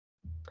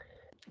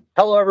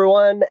Hello,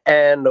 everyone,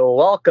 and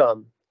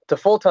welcome to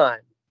Full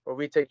Time, where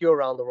we take you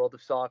around the world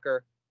of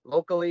soccer,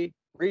 locally,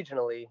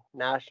 regionally,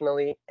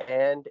 nationally,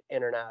 and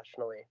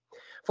internationally.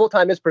 Full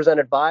Time is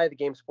presented by the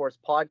Game Sports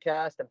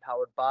Podcast and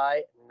powered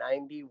by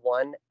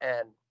 91N.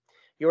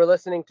 You are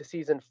listening to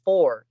Season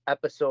 4,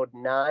 Episode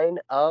 9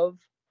 of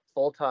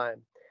Full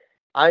Time.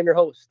 I'm your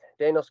host,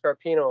 Daniel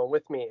Scarpino, and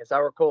with me is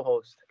our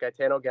co-host,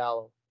 Gaetano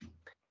Gallo.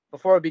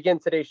 Before we begin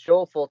today's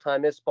show, Full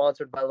Time is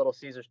sponsored by Little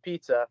Caesars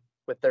Pizza.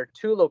 With their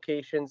 2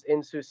 locations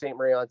in Sault Ste.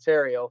 Marie,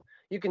 Ontario,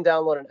 you can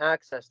download and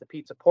access the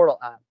Pizza Portal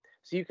app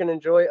so you can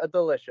enjoy a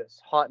delicious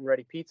hot and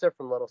ready pizza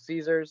from Little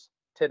Caesars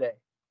today.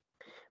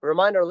 We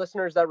remind our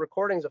listeners that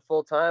recordings of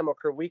Full Time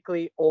occur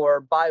weekly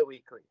or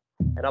bi-weekly,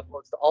 and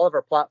uploads to all of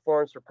our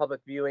platforms for public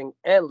viewing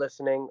and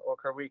listening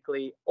occur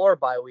weekly or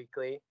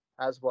bi-weekly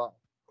as well.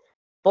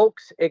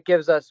 Folks, it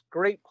gives us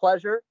great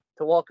pleasure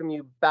to welcome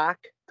you back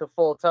to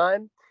Full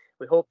Time.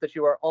 We hope that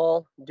you are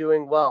all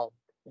doing well.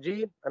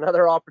 G,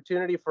 another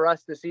opportunity for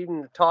us this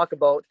evening to talk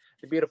about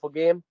the beautiful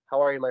game.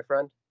 How are you, my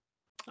friend?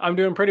 I'm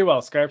doing pretty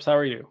well, Scarps. How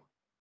are you?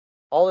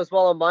 All is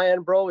well on my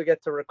end, bro. We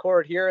get to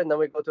record here, and then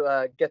we go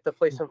to get to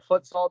play some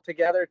futsal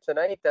together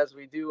tonight, as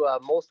we do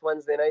most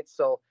Wednesday nights.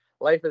 So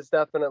life is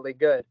definitely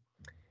good.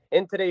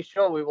 In today's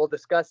show, we will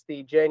discuss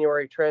the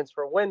January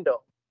transfer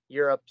window,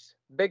 Europe's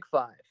Big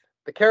Five,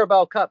 the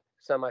Carabao Cup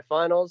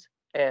semifinals,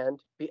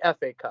 and the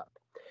FA Cup.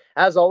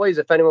 As always,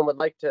 if anyone would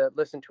like to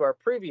listen to our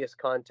previous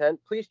content,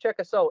 please check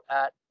us out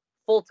at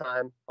Full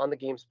Time on the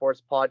Game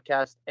Sports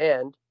Podcast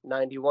and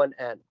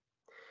 91N.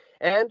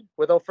 And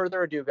without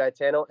further ado,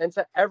 Gaetano, and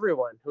to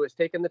everyone who has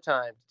taken the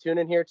time to tune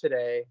in here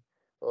today,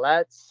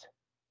 let's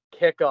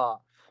kick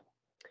off.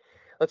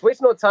 Let's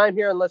waste no time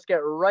here and let's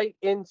get right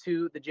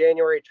into the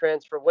January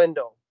transfer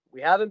window.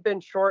 We haven't been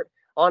short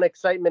on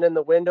excitement in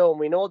the window, and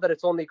we know that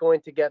it's only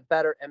going to get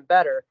better and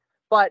better,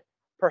 but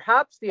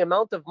perhaps the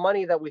amount of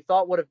money that we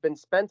thought would have been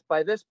spent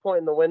by this point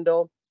in the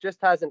window just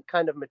hasn't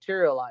kind of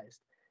materialized.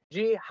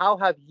 G, how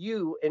have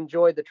you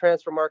enjoyed the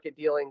transfer market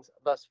dealings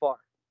thus far?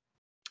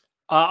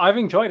 I've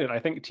enjoyed it. I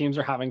think teams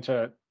are having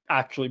to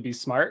actually be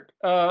smart,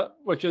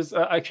 which is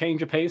a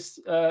change of pace,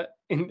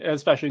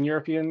 especially in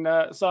European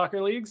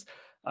soccer leagues.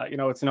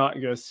 It's not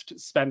just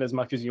spend as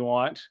much as you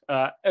want,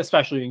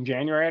 especially in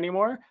January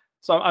anymore.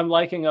 So I'm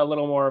liking a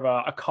little more of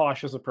a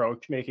cautious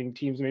approach, making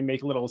teams maybe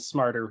make a little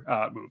smarter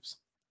moves.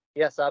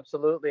 Yes,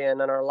 absolutely.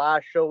 And in our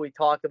last show, we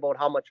talked about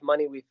how much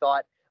money we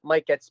thought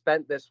might get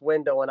spent this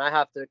window. And I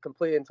have to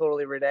completely and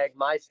totally renege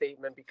my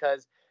statement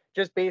because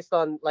just based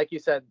on, like you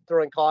said,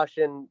 throwing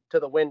caution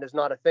to the wind is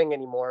not a thing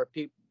anymore.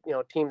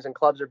 Teams and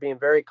clubs are being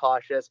very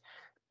cautious.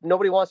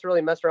 Nobody wants to really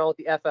mess around with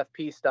the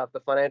FFP stuff, the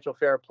financial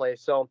fair play.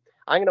 So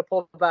I'm going to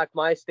pull back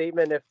my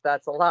statement if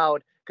that's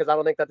allowed, because I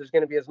don't think that there's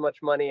going to be as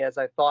much money as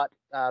I thought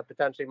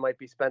potentially might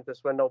be spent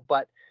this window.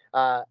 But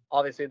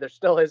obviously, there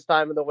still is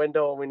time in the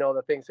window, and we know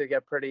that things could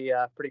get pretty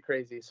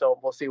crazy. So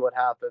we'll see what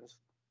happens.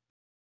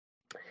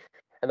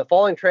 And the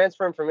following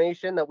transfer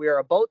information that we are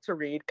about to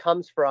read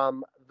comes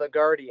from The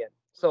Guardian.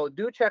 So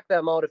do check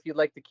them out if you'd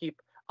like to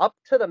keep up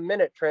to the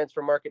minute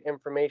transfer market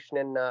information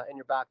in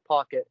your back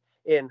pocket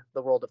in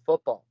the world of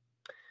football.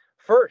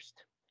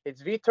 First,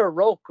 it's Vitor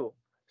Roque,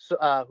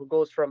 who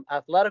goes from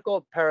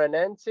Atletico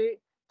Paranaense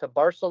to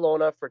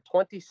Barcelona for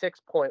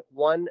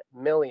 26.1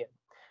 million.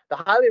 The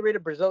highly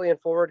rated Brazilian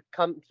forward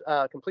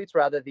completes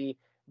the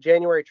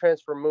January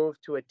transfer move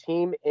to a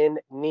team in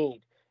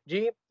need.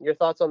 G, your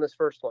thoughts on this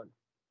first one?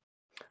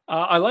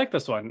 I like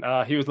this one.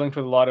 He was linked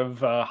with a lot of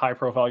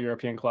high-profile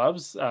European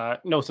clubs.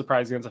 No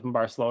surprise he ends up in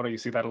Barcelona. You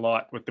see that a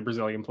lot with the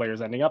Brazilian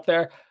players ending up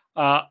there.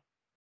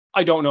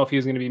 I don't know if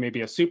he's going to be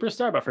maybe a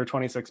superstar, but for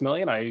 26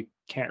 million, I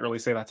can't really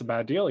say that's a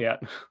bad deal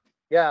yet.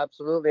 Yeah,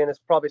 absolutely. And it's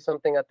probably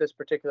something at this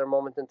particular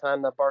moment in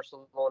time that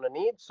Barcelona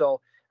needs.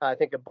 So I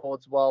think it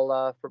bodes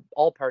well for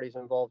all parties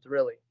involved,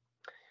 really.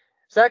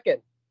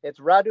 Second, it's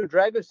Radu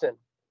Dragusin,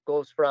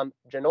 goes from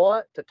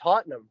Genoa to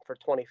Tottenham for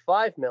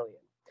 25 million.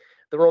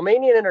 The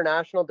Romanian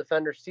international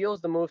defender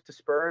seals the move to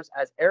Spurs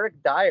as Eric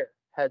Dyer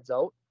heads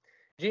out.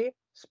 G,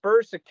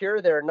 Spurs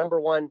secure their number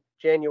 1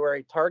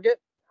 January target.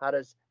 How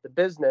does the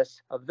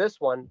business of this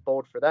one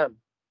bode for them?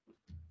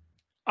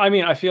 I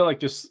mean, I feel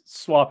like just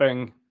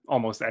swapping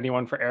almost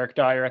anyone for Eric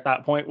Dyer at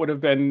that point would have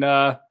been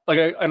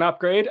an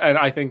upgrade. And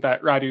I think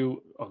that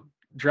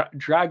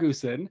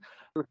Dragusin,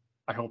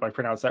 I hope I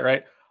pronounced that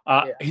right,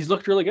 he's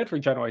looked really good for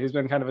Genoa. He's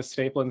been kind of a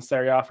staple in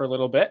Serie A for a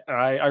little bit. And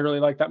I really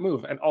like that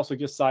move. And also,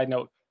 just side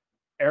note,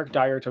 Eric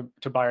Dyer to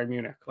Bayern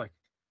Munich. Like,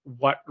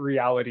 what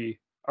reality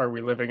are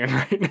we living in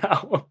right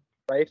now?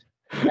 Right.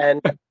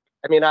 And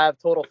I mean, I have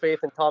total faith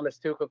in Thomas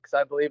Tuchel because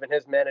I believe in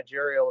his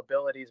managerial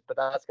abilities, but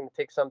that's going to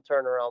take some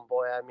turnaround,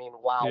 boy. I mean,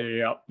 wow.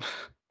 Yeah.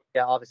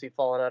 Yeah, obviously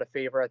falling out of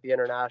favor at the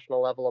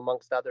international level,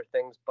 amongst other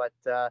things. But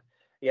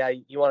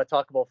you want to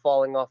talk about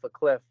falling off a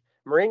cliff.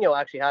 Mourinho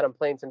actually had him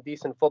playing some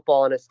decent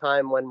football in his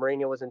time when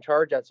Mourinho was in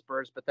charge at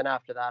Spurs, but then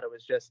after that, it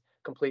was just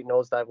complete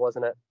nosedive,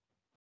 wasn't it?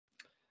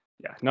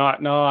 Yeah,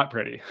 not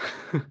pretty.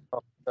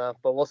 But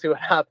we'll see what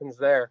happens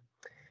there.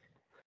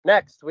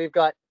 Next, we've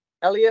got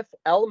Elif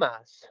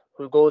Elmas,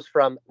 who goes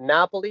from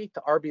Napoli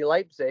to RB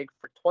Leipzig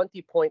for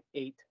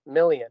 20.8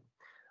 million.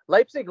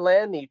 Leipzig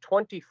land the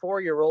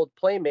 24-year-old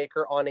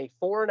playmaker on a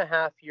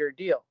 4.5-year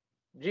deal.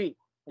 Gee,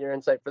 your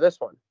insight for this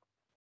one?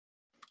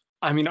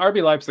 I mean,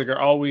 RB Leipzig are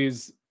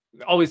always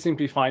seem to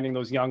be finding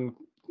those young,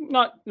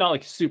 not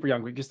like super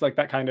young, but just like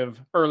that kind of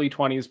early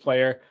 20s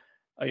player,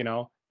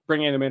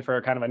 bringing them in for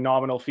kind of a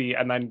nominal fee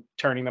and then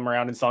turning them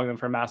around and selling them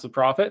for a massive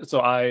profit. So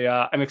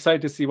I'm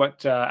excited to see what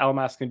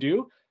Elmas can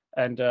do.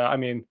 And I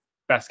mean,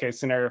 best case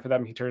scenario for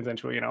them, he turns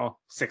into a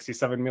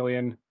 67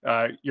 million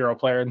euro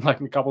player in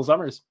like a couple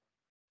summers.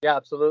 Yeah,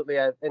 absolutely.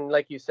 And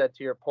like you said,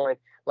 to your point,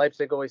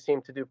 Leipzig always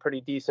seem to do pretty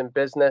decent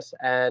business,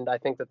 and I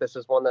think that this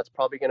is one that's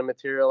probably going to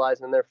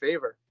materialize in their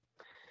favor.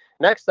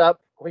 Next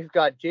up, we've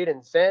got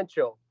Jadon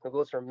Sancho, who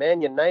goes from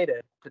Man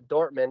United to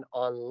Dortmund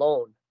on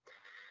loan.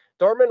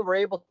 Dortmund were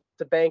able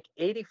to bank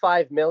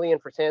 85 million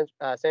for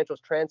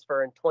Sancho's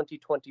transfer in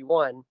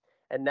 2021,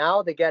 and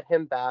now they get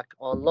him back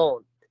on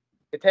loan.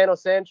 Gaetano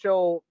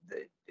Sancho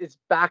is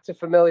back to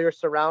familiar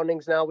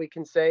surroundings now, we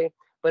can say.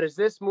 But is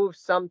this move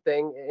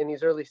something in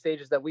these early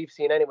stages that we've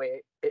seen anyway?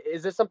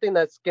 Is this something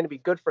that's going to be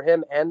good for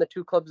him and the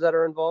two clubs that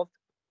are involved?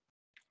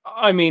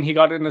 I mean, he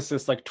got an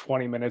assist like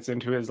 20 minutes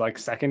into his like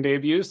second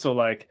debut. So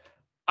like,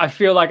 I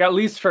feel like at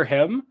least for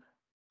him,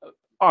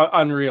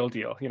 unreal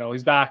deal.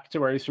 He's back to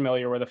where he's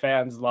familiar, where the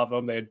fans love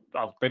him. They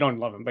don't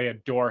love him. They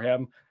adore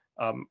him,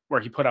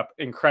 where he put up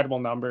incredible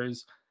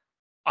numbers.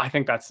 I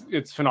think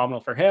it's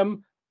phenomenal for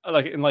him.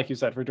 Like you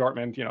said, for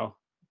Dortmund,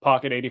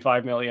 pocket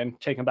 85 million,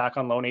 take him back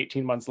on loan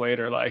 18 months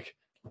later, like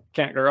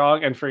can't go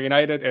wrong. And for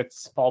United,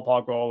 it's Paul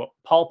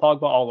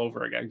Pogba all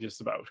over again, just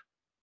about.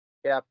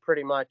 Yeah,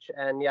 pretty much.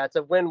 And yeah, it's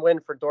a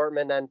win-win for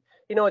Dortmund. And,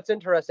 it's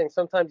interesting.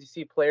 Sometimes you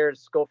see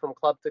players go from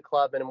club to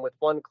club, and with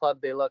one club,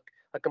 they look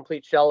a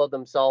complete shell of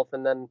themselves,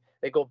 and then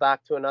they go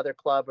back to another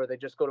club, or they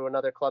just go to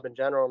another club in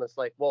general. And it's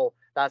like, whoa,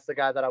 that's the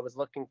guy that I was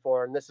looking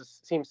for. And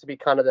seems to be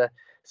kind of the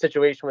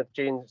situation with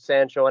Jadon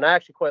Sancho. And I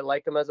actually quite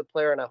like him as a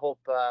player. And I hope,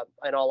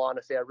 in all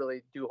honesty, I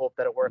really do hope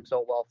that it works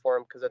out well for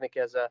him, because I think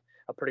he has a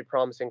pretty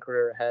promising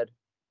career ahead.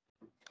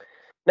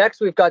 Next,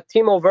 we've got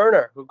Timo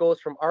Werner, who goes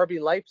from RB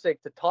Leipzig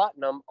to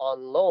Tottenham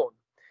on loan.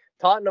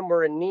 Tottenham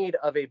were in need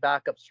of a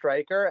backup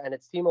striker, and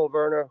it's Timo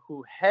Werner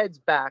who heads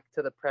back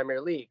to the Premier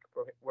League,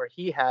 where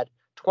he had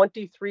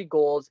 23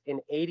 goals in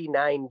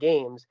 89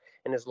 games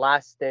in his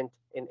last stint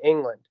in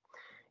England.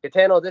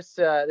 Gaetano, this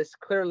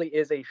clearly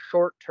is a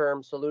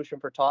short-term solution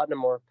for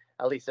Tottenham, or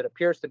at least it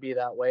appears to be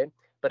that way.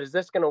 But is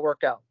this going to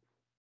work out?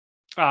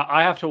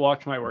 I have to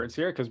watch my words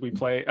here because we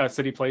play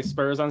City play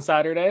Spurs on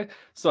Saturday.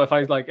 So if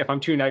I'm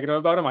too negative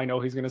about him, I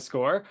know he's going to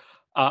score.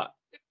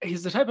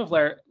 He's the type of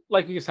player,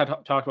 like we just had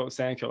talked about with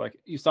Sancho. Like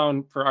you saw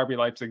him for RB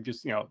Leipzig,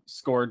 just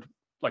scored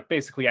like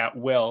basically at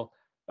will.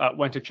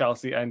 Went to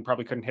Chelsea and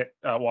probably couldn't hit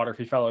water if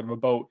he fell out of a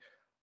boat.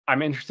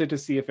 I'm interested to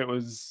see if it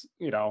was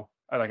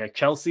like a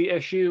Chelsea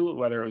issue,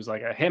 whether it was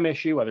like a him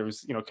issue, whether it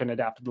was couldn't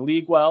adapt to the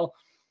league well.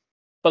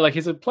 But like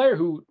he's a player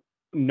who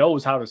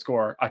knows how to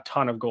score a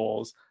ton of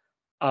goals.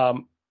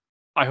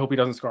 I hope he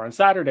doesn't score on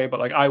Saturday, but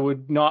like I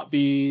would not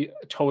be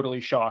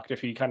totally shocked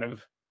if he kind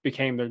of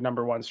became their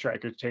number one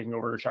striker, taking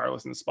over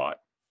Richarlison's spot.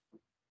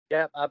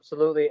 Yeah,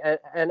 absolutely.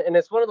 And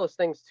it's one of those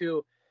things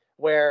too,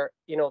 where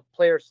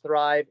players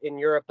thrive in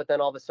Europe, but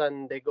then all of a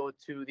sudden they go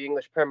to the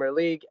English Premier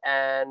League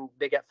and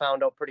they get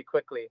found out pretty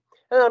quickly.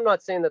 And I'm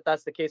not saying that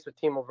that's the case with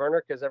Timo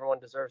Werner, because everyone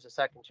deserves a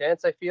second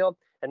chance, I feel,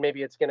 and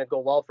maybe it's going to go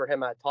well for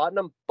him at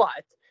Tottenham,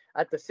 but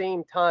at the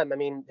same time, I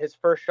mean, his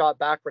first shot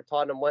back for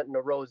Tottenham went in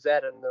a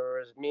rosette, and there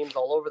was memes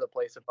all over the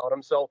place about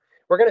him. So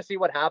we're going to see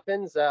what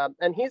happens.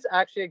 And he's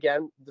actually,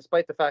 again,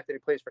 despite the fact that he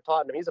plays for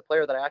Tottenham, he's a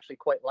player that I actually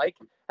quite like.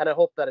 And I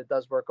hope that it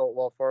does work out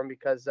well for him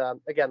because,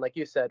 again, like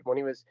you said, when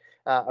he was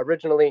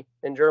originally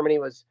in Germany,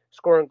 was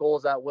scoring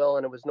goals at will,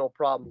 and it was no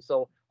problem.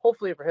 So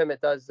hopefully for him,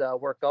 it does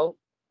work out.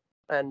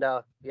 And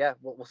yeah,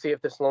 we'll see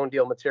if this loan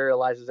deal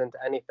materializes into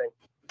anything.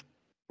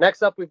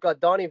 Next up, we've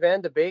got Donny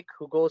van de Beek,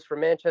 who goes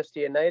from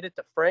Manchester United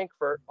to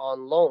Frankfurt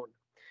on loan.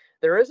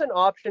 There is an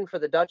option for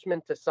the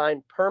Dutchman to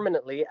sign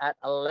permanently at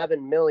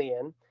 11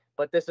 million,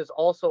 but this is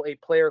also a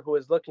player who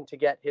is looking to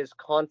get his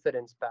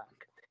confidence back.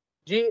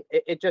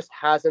 It just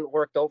hasn't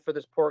worked out for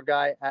this poor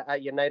guy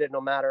at United,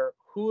 no matter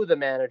who the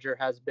manager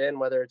has been,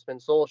 whether it's been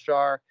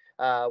Solskjaer,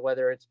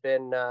 whether it's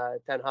been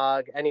Ten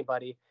Hag,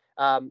 anybody.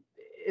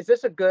 Is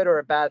this a good or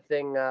a bad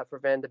thing for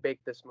Van de Beek,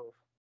 this move?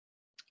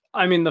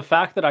 I mean, the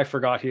fact that I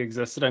forgot he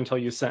existed until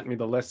you sent me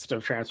the list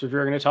of transfers we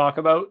were going to talk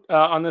about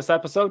on this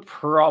episode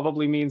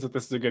probably means that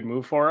this is a good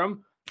move for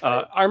him.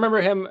 I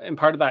remember him in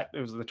part of that.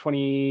 It was the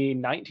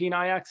 2019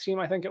 Ajax team,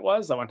 I think it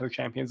was, that went to the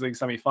Champions League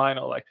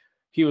semifinal. Like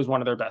he was one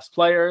of their best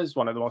players,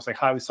 one of the most like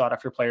highly sought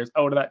after players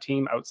out of that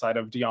team outside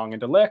of De Jong and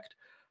De Ligt.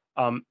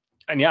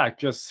 And yeah,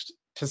 just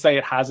to say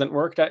it hasn't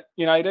worked at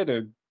United,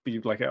 it'd be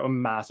like a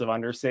massive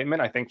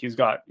understatement. I think he's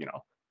got,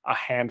 a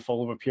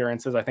handful of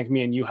appearances. I think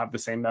me and you have the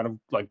same amount of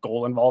like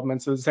goal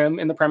involvements as him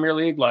in the Premier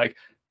League. Like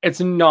it's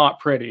not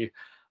pretty.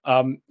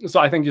 So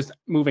I think just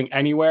moving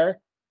anywhere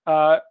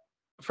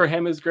for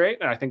him is great.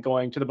 And I think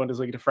going to the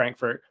Bundesliga to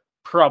Frankfurt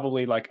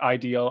probably like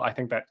ideal. I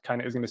think that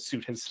kind of is going to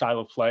suit his style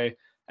of play,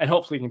 and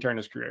hopefully he can turn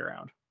his career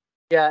around.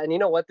 Yeah, and you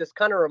know what? This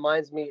kind of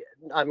reminds me,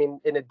 I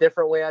mean, in a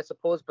different way, I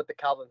suppose, but the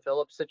Calvin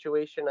Phillips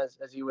situation, as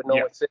you would know,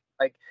 Yeah,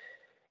 like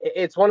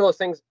it's one of those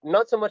things,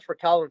 not so much for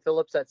Calvin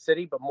Phillips at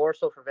City, but more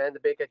so for Van de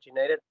Beek at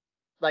United.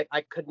 Like,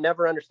 I could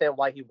never understand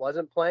why he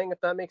wasn't playing,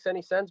 if that makes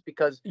any sense,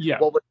 because yeah,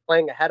 what was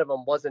playing ahead of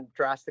him wasn't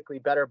drastically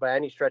better by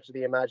any stretch of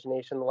the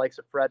imagination, the likes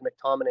of Fred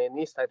McTominay and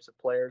these types of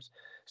players.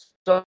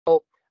 So,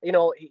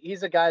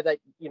 he's a guy that,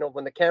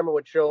 when the camera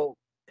would show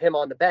him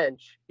on the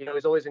bench,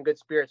 he's always in good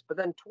spirits. But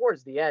then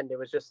towards the end, it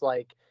was just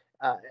like,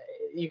 uh,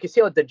 you can see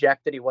how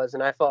dejected he was,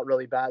 and I felt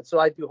really bad. So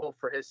I do hope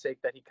for his sake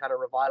that he kind of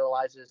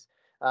revitalizes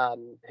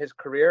his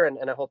career,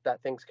 and I hope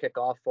that things kick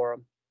off for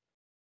him.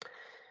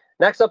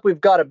 Next up, we've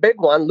got a big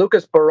one.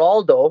 Lucas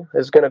Beraldo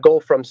is going to go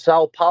from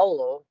Sao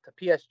Paulo to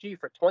PSG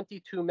for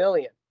 $22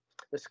 million.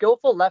 The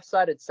skillful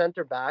left-sided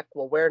center back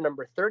will wear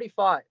number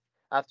 35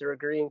 after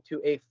agreeing to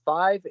a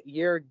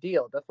 5-year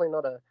deal. Definitely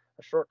not a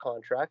short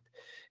contract.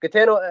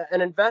 Gaetano,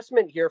 an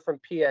investment here from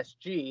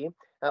PSG.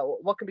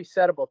 What can be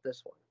said about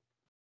this one?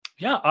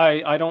 yeah.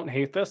 I don't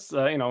hate this.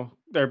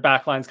 Their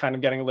backline's kind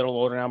of getting a little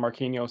older now.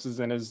 Marquinhos is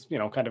in his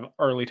kind of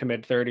early to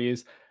mid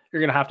 30s.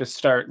 You're going to have to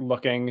start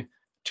looking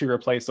to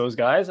replace those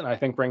guys, and I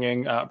think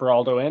bringing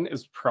Beraldo in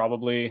is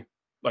probably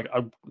like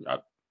I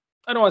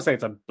don't want to say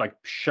it's a like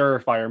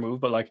surefire move,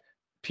 but like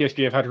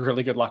PSG have had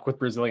really good luck with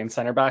Brazilian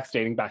center backs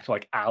dating back to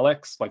like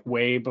Alex, like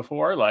way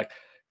before, like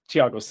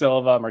Thiago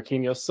Silva,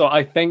 Marquinhos. So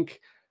I think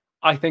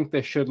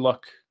this should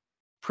look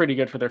pretty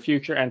good for their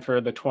future, and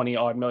for the 20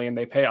 odd million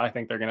they pay, I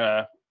think they're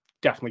gonna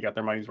definitely get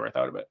their money's worth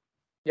out of it.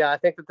 Yeah, I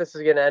think that this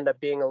is going to end up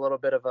being a little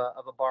bit of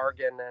a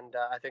bargain, and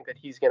I think that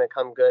he's going to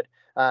come good,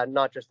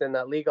 not just in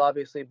that league,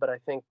 obviously, but I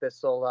think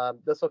this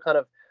will kind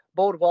of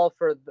bode well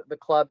for the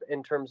club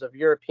in terms of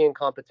European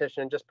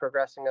competition and just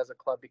progressing as a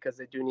club, because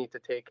they do need to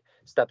take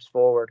steps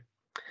forward.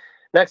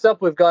 Next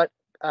up, we've got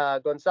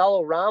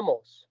Gonzalo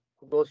Ramos,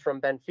 who goes from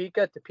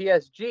Benfica to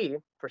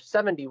PSG for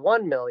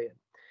 71 million.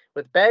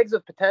 With bags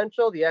of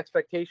potential, the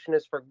expectation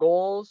is for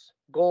goals,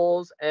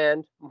 goals,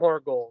 and more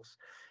goals.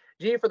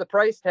 G, for the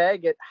price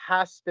tag, it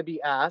has to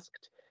be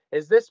asked,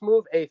 is this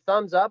move a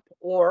thumbs up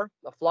or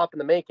a flop in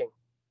the making?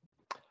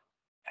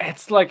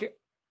 It's like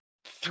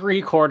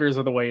 3/4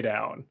 of the way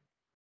down.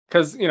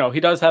 Because he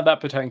does have that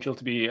potential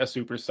to be a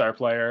superstar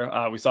player.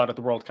 We saw it at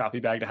the World Cup; he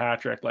bagged a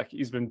hat trick. Like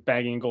he's been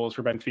bagging goals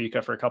for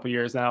Benfica for a couple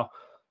years now.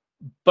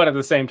 But at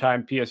the same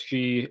time,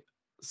 PSG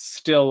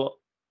still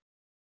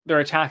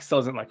their attack still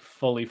isn't like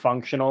fully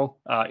functional.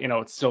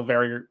 It's still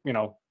very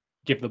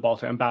give the ball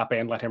to Mbappe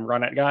and let him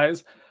run at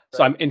guys.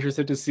 So Right. I'm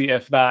interested to see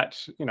if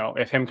that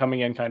if him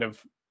coming in kind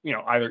of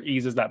either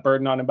eases that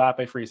burden on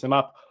Mbappe, frees him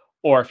up,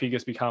 or if he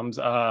just becomes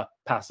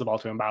pass the ball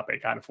to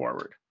Mbappe kind of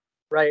forward.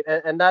 Right.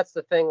 And that's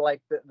the thing.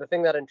 Like the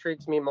thing that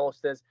intrigues me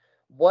most is,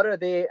 what are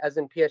they, as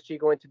in PSG,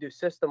 going to do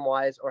system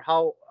wise, or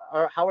how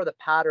are the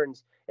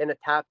patterns in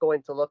attack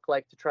going to look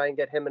like to try and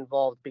get him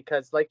involved?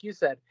 Because like you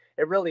said,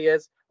 it really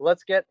is,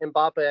 let's get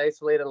Mbappe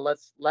isolated and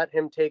let's let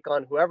him take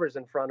on whoever's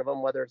in front of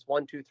him, whether it's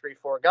 1, 2, 3,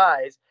 4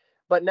 guys.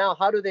 But now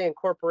how do they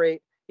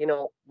incorporate,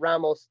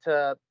 Ramos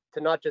to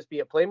not just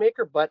be a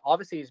playmaker, but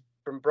obviously he's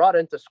been brought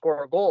in to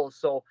score goals.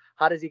 So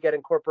how does he get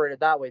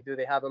incorporated that way? Do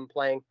they have him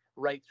playing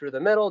right through the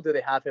middle? Do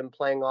they have him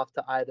playing off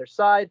to either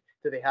side?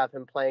 Do they have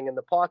him playing in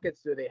the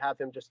pockets? Do they have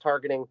him just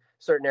targeting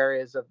certain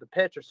areas of the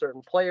pitch or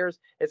certain players?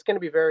 It's going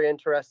to be very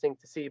interesting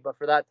to see. But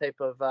for that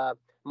type of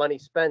money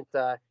spent,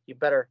 you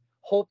better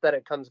hope that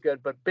it comes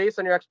good. But based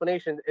on your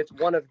explanation, it's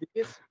one of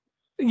these.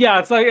 Yeah,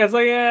 it's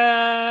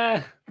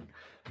like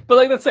but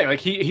like let's say like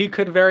he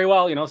could very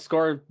well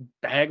score a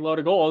bag load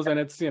of goals, and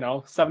it's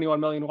 71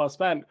 million well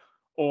spent,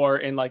 or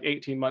in like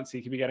 18 months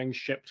he could be getting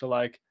shipped to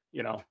like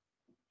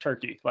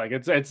Turkey. Like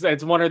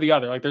it's one or the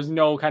other. Like there's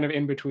no kind of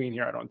in between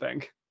here, I don't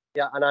think.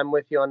 Yeah, and I'm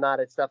with you on that.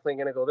 It's definitely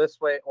going to go this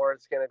way or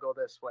it's going to go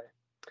this way.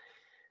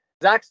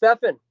 Zach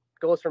Steffen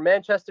goes from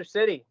Manchester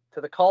City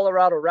to the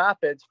Colorado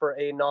Rapids for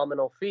a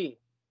nominal fee.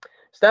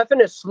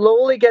 Steffen is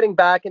slowly getting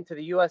back into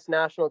the U.S.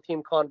 national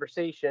team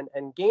conversation,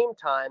 and game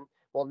time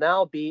will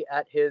now be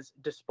at his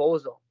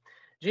disposal.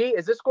 G,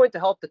 is this going to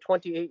help the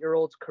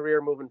 28-year-old's career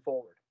moving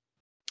forward?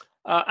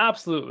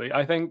 Absolutely.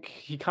 I think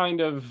he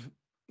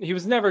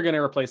was never going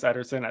to replace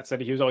Ederson at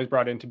City. He was always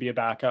brought in to be a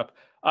backup.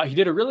 He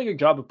did a really good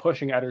job of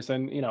pushing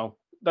Ederson.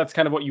 That's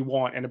kind of what you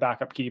want in a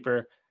backup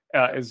keeper,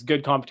 is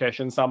good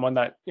competition, someone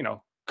that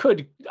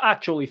could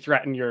actually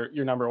threaten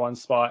your number one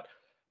spot.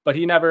 But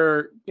he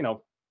never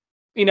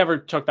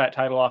took that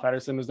title off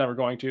Ederson. Was never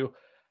going to.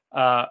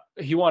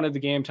 He wanted the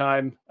game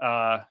time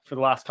for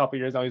the last couple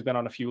of years. Now he's been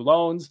on a few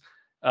loans.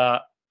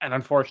 And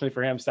unfortunately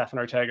for him, Stefan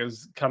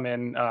Ortega's come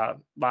in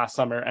last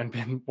summer and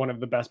been one of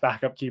the best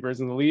backup keepers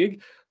in the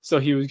league. So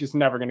he was just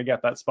never going to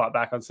get that spot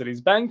back on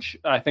City's bench.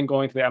 I think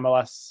going to the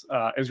MLS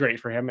is great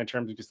for him in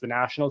terms of just the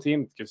national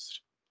team,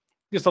 just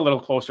a little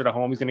closer to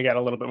home. He's going to get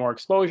a little bit more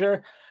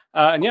exposure.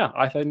 And yeah,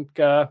 I think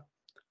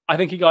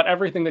he got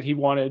everything that he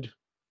wanted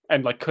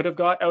and like could have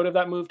got out of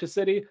that move to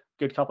City.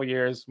 Good couple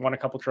years, won a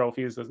couple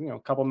trophies, a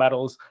couple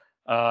medals.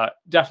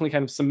 definitely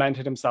kind of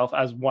cemented himself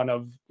as one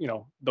of,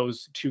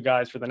 those two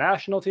guys for the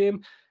national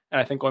team. And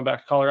I think going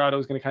back to Colorado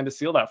is going to kind of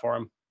seal that for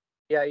him.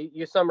 Yeah,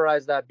 you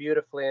summarized that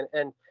beautifully.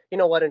 And you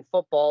know what? In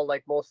football,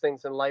 like most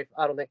things in life,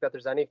 I don't think that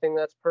there's anything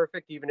that's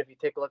perfect. Even if you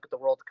take a look at the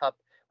World Cup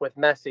with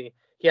Messi,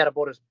 he had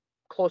about as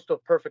close to a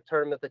perfect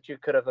tournament that you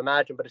could have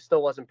imagined, but it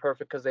still wasn't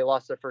perfect because they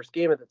lost their first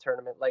game of the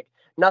tournament. Like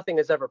nothing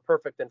is ever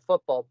perfect in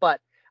football. But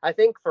I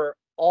think for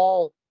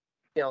all,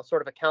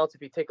 sort of accounts,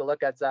 if you take a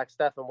look at Zach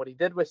Steffen, what he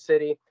did with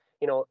City,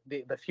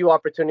 the few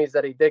opportunities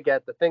that he did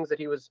get, the things that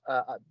he was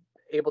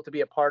able to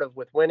be a part of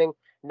with winning.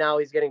 Now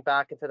he's getting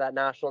back into that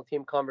national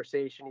team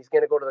conversation. He's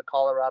going to go to the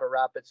Colorado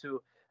Rapids,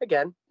 who,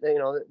 again, they're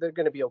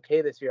going to be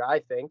okay this year, I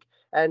think.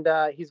 And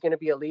he's going to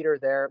be a leader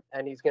there,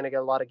 and he's going to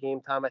get a lot of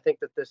game time. I think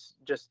that this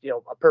just,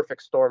 a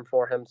perfect storm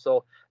for him.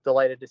 So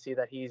delighted to see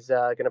that he's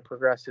going to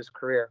progress his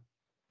career.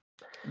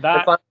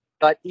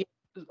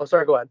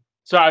 Sorry, go ahead.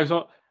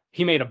 So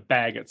he made a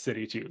bag at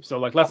City too. So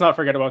like, let's not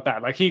forget about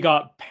that. Like he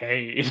got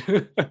paid.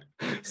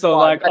 So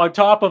like on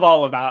top of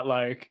all of that,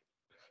 like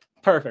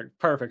perfect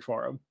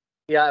for him.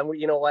 Yeah,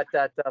 and you know what?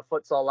 That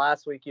futsal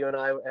last week, you and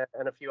I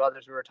and a few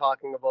others, we were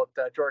talking about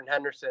Jordan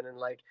Henderson and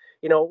like,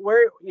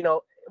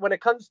 when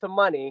it comes to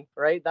money,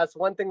 right? That's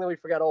one thing that we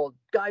forget. Oh,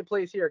 guy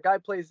plays here, guy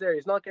plays there.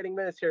 He's not getting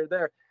minutes here or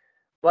there,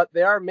 but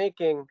they are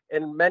making,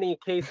 in many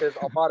cases,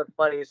 a lot of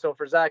money. So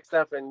for Zach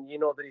Steffen,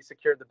 that he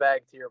secured the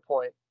bag. To your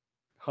point,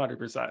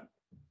 100%.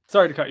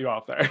 Sorry to cut you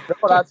off there.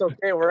 No, that's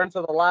okay. We're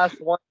into the last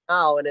one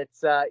now, and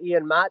it's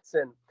Ian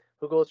Maatsen,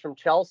 who goes from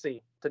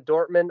Chelsea to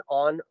Dortmund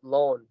on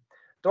loan.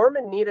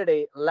 Dortmund needed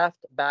a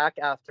left back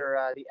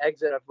after the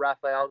exit of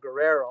Rafael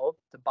Guerrero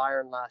to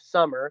Bayern last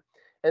summer,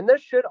 and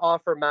this should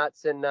offer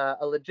Maatsen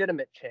a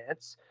legitimate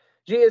chance.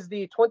 Is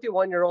the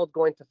 21-year-old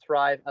going to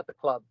thrive at the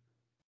club?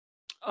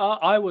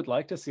 I would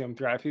like to see him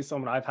thrive. He's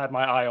someone I've had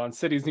my eye on.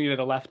 City's needed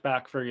a left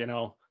back for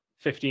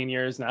 15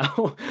 years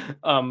now.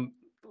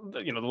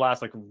 The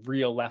last like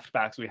real left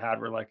backs we had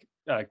were like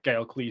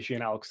Gael Clichy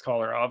and Alex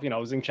Kolarov.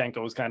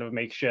 Zinchenko was kind of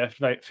makeshift.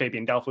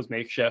 Fabian Delph was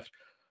makeshift.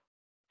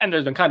 And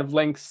there's been kind of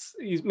links.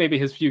 Maybe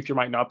his future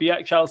might not be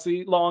at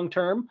Chelsea long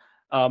term.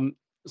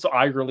 So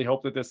I really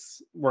hope that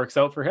this works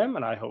out for him,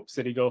 and I hope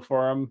City go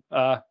for him.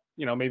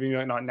 Maybe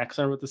not next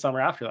summer, but the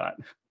summer after that.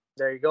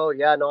 There you go.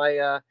 Yeah, no,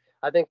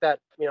 I think that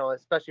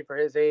especially for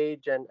his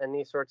age and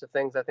these sorts of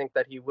things, I think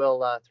that he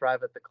will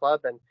thrive at the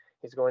club, and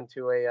he's going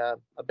to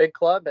a big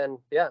club, and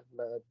a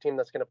team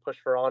that's going to push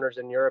for honors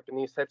in Europe and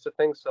these types of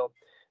things. So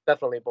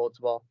definitely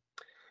bodes well.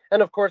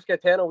 And of course,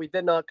 Gaetano, we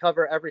did not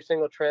cover every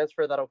single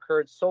transfer that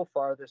occurred so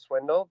far this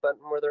window, but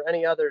were there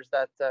any others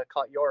that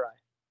caught your eye?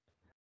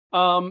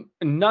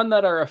 None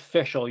that are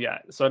official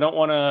yet. So I don't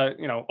want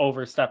to,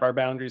 overstep our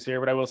boundaries here,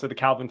 but I will say the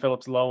Calvin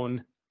Phillips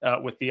loan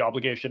with the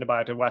obligation to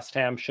buy to West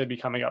Ham should be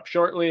coming up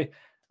shortly.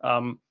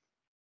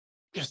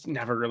 Just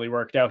never really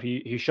worked out.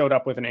 He showed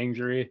up with an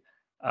injury,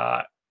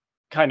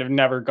 kind of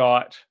never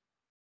got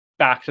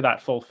back to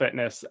that full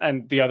fitness.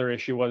 And the other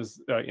issue was,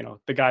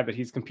 the guy that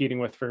he's competing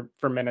with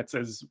for minutes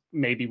is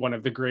maybe one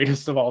of the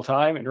greatest of all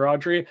time in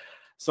Rodri.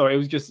 So it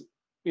was just,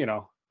 we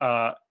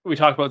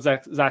talked about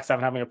Zach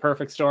Steffen having a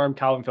perfect storm.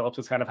 Calvin Phillips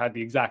has kind of had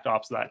the exact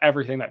opposite of that.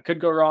 Everything that could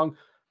go wrong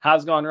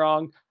has gone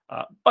wrong.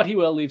 But he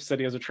will leave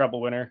City as a treble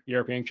winner,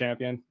 European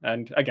champion,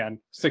 and again,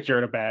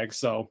 secured a bag.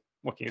 So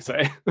what can you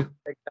say?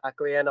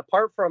 Exactly. And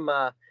apart from,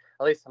 at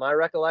least my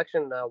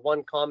recollection,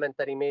 one comment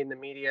that he made in the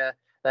media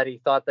that he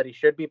thought that he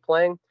should be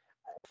playing,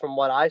 from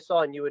what I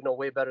saw, and you would know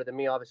way better than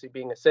me, obviously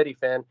being a City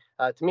fan,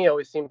 to me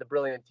always seemed a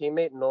brilliant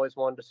teammate and always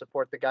wanted to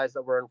support the guys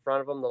that were in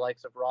front of him, the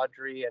likes of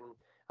Rodri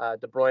and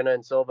De Bruyne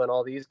and Silva and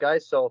all these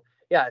guys. So,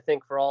 yeah, I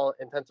think for all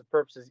intents and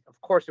purposes, of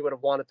course, he would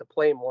have wanted to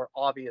play more,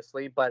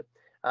 obviously, but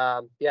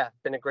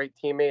been a great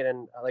teammate,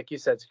 and like you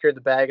said, secured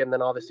the bag, and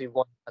then obviously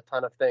won a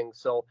ton of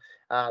things. So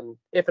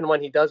if and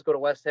when he does go to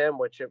West Ham,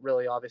 which it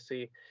really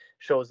obviously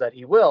shows that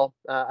he will,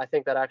 I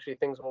think that actually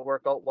things will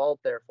work out well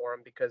there for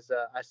him, because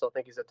I still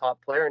think he's a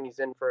top player, and he's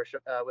in for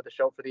with a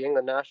show for the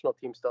England national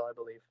team still, I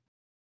believe.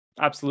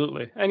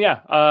 Absolutely.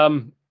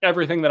 And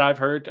everything that I've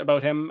heard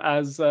about him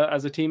as a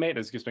teammate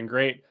has just been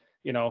great.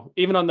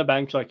 Even on the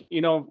bench, like,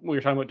 we were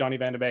talking about Donny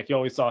van de Beek, you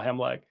always saw him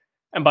like,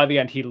 and by the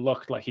end, he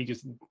looked like he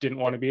just didn't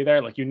want to be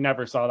there. Like, you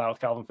never saw that with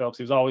Calvin Phillips.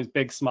 He was always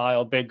big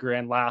smile, big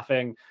grin,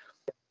 laughing.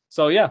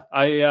 So yeah,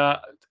 I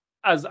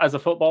as a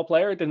football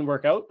player, it didn't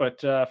work out,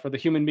 but for the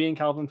human being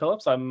Calvin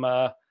Phillips, I'm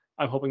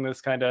hoping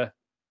this kind of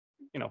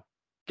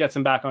gets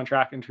him back on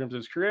track in terms of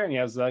his career, and he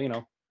has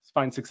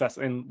find success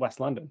in West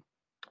London.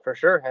 For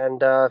sure.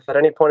 And if at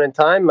any point in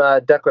time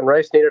Declan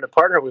Rice needed a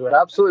partner, we would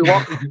absolutely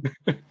welcome.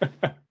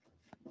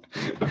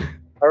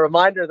 A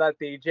reminder that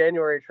the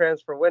January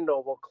transfer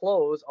window will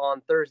close on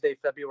Thursday,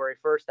 February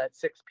 1st at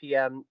 6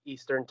 p.m.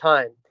 Eastern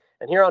Time.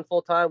 And here on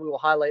Full Time, we will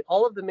highlight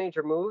all of the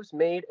major moves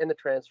made in the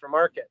transfer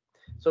market.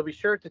 So be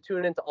sure to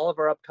tune into all of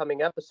our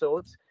upcoming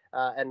episodes,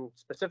 and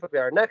specifically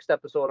our next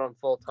episode on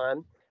Full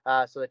Time,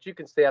 so that you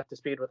can stay up to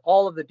speed with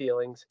all of the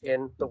dealings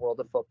in the world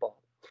of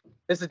football.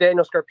 This is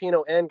Daniel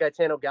Scarpino and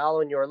Gaetano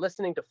Gallo, and you're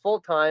listening to Full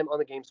Time on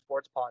the Game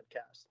Sports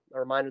Podcast. A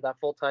reminder that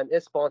Full Time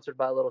is sponsored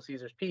by Little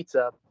Caesars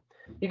Pizza.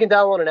 You can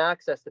download and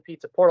access the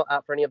Pizza Portal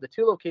app for any of the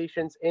 2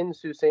 locations in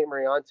Sault Ste.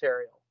 Marie,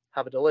 Ontario.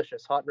 Have a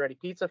delicious hot and ready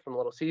pizza from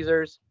Little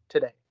Caesars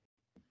today.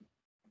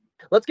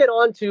 Let's get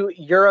on to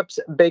Europe's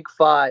Big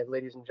Five,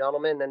 ladies and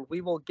gentlemen, and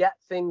we will get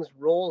things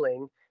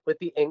rolling with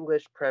the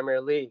English Premier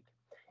League.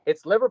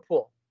 It's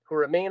Liverpool who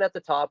remain at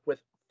the top with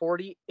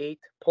 48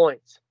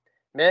 points.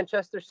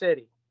 Manchester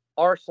City,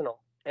 Arsenal,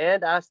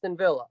 and Aston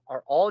Villa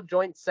are all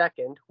joint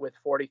second with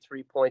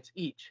 43 points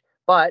each,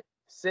 but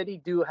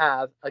City do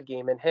have a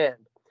game in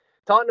hand.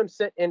 Tottenham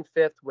sit in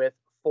fifth with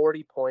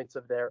 40 points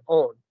of their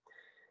own.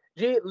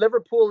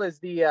 Liverpool is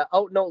the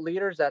out-and-out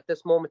leaders at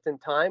this moment in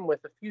time,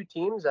 with a few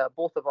teams,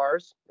 both of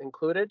ours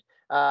included,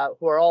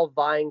 who are all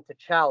vying to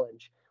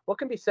challenge. What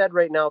can be said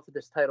right now for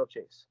this title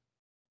chase?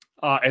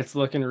 It's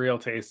looking real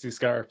tasty,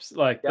 Scarps.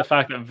 Like, the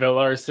fact that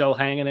Villa are still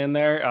hanging in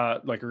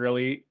there,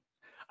 really,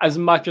 as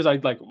much as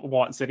I'd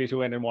want City to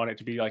win and want it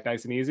to be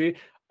nice and easy,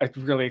 it's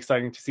really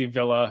exciting to see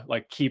Villa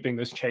keeping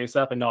this chase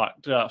up and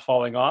not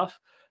falling off.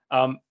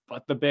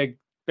 But the big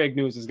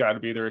news has got to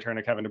be the return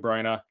of Kevin De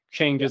Bruyne.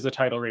 Changes the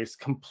title race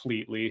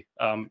completely.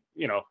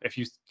 If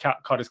you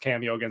caught his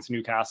cameo against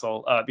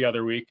Newcastle the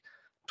other week,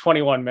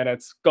 21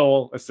 minutes,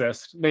 goal,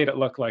 assist, made it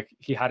look like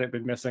he hadn't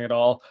been missing at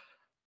all.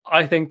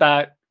 I think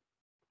that,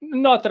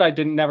 not that I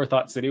never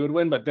thought City would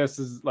win, but this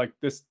is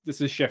this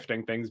is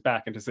shifting things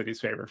back into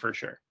City's favor for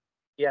sure.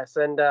 Yes,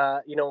 and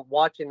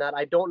watching that,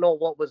 I don't know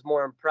what was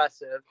more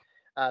impressive.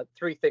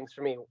 3 things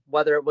for me: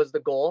 whether it was the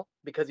goal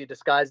because he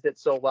disguised it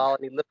so well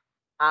and he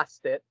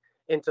passed it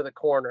into the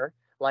corner,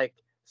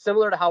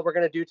 similar to how we're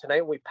going to do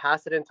tonight when we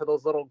pass it into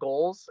those little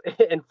goals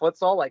in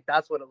futsal.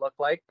 That's what it looked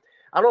like.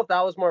 I don't know if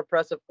that was more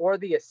impressive, or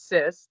the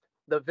assist,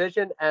 the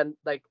vision, and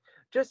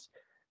just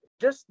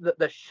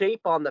the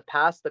shape on the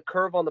pass, the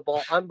curve on the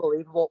ball,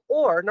 unbelievable.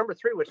 Or number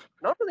 3, which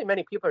not really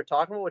many people are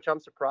talking about, which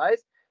I'm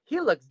surprised, he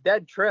looks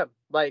dead trim.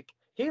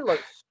 He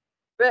looks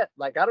fit.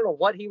 I don't know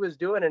what he was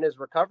doing in his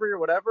recovery or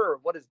whatever, or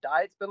what his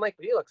diet's been like,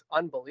 but he looks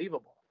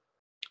unbelievable.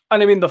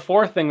 And I mean, the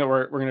 4th thing that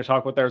we're going to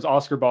talk about there is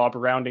Oscar Bob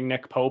rounding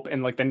Nick Pope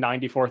in the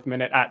 94th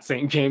minute at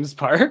St. James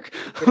Park.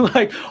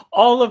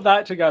 All of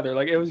that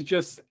together, it was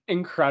just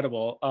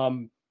incredible.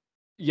 And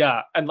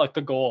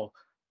the goal,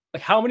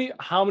 how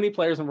many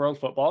players in world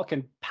football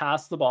can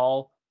pass the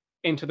ball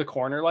into the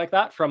corner like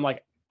that from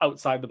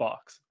outside the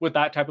box with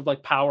that type of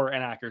power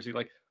and accuracy?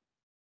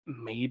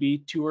 Maybe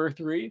 2 or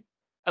 3.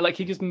 And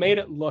he just made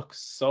it look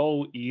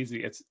so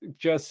easy. It's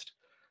just,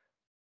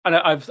 and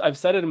I've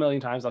said it a million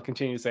times, I'll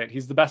continue to say it,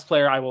 he's the best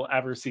player I will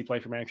ever see play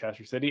for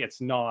Manchester City.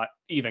 It's not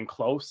even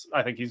close.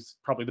 I think he's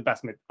probably the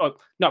best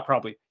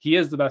he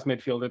is the best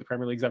midfielder the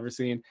Premier League's ever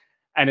seen.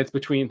 And it's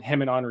between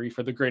him and Henry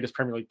for the greatest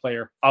Premier League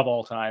player of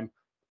all time.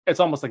 It's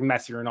almost like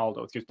Messi or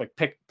Ronaldo. It's just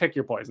pick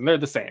your poison. They're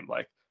the same.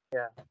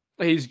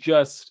 He's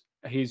just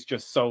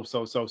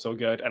so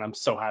good, and I'm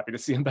so happy to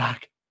see him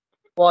back.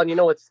 Well,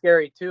 and what's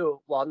scary too,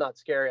 well, not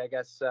scary, I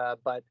guess,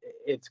 but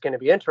it's going to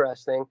be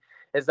interesting,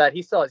 is that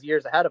he still has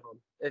years ahead of him.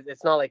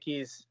 It's not like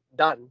he's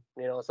done.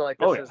 It's not like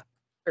this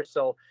is.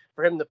 So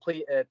for him to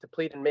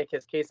plead and make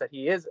his case that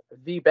he is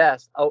the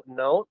best out and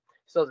out,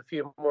 he still has a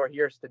few more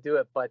years to do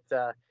it. But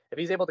if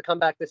he's able to come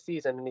back this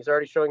season, and he's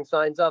already showing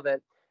signs of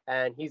it,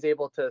 and he's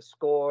able to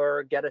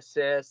score, get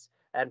assists,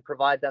 and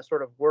provide that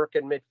sort of work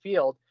in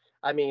midfield,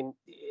 I mean,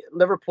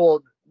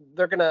 Liverpool,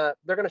 they're gonna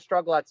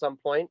struggle at some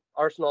point.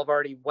 Arsenal have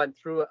already went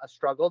through a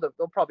struggle.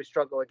 They'll probably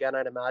struggle again,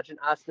 I'd imagine.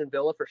 Aston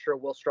Villa for sure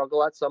will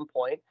struggle at some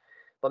point.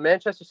 But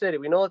Manchester City,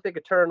 we know that they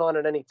could turn on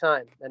at any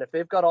time. And if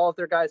they've got all of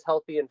their guys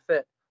healthy and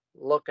fit,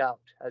 look out,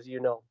 as you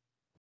know.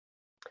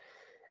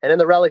 And in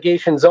the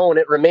relegation zone,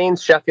 it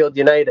remains Sheffield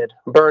United,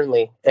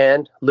 Burnley,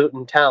 and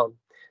Luton Town.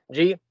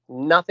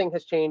 Nothing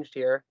has changed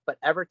here, but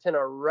Everton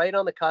are right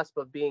on the cusp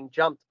of being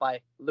jumped by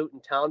Luton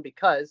Town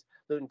because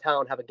Luton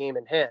Town have a game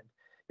in hand.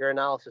 Your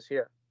analysis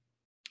here.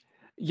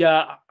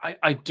 Yeah,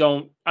 I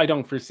don't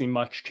foresee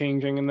much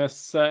changing in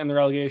this in the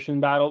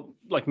relegation battle.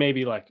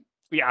 Maybe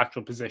the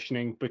actual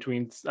positioning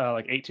between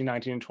 18,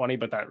 19, and 20,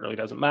 but that really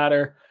doesn't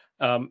matter.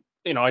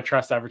 I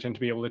trust Everton to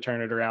be able to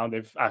turn it around.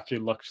 They've actually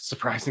looked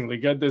surprisingly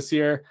good this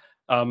year.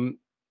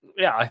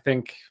 I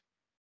think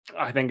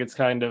it's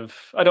kind of,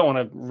 I don't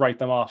want to write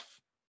them off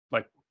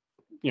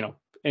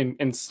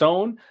in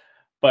stone,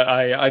 but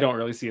I don't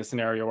really see a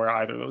scenario where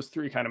either of those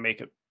 3 kind of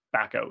make it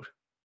back out.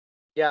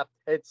 Yeah,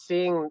 it's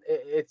seeming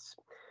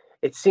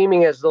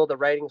as though the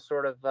writing's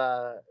sort of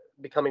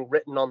becoming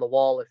written on the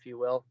wall, if you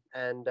will,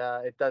 and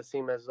it does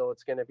seem as though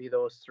it's going to be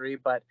those 3.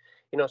 But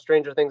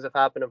stranger things have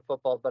happened in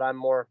football. But I'm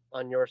more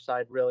on your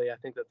side, really. I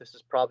think that this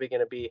is probably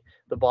going to be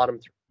the bottom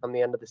 3 on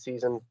the end of the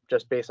season,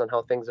 just based on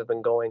how things have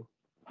been going.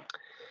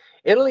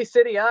 Italy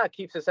Serie A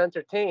keeps us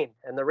entertained,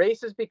 and the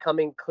race is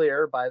becoming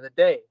clearer by the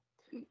day.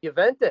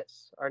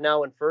 Juventus are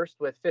now in first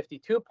with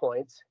 52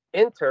 points.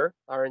 Inter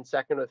are in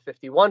second with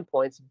 51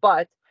 points,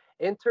 but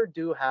Inter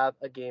do have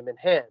a game in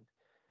hand.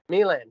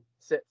 Milan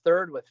sit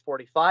third with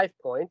 45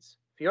 points.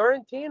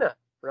 Fiorentina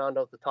round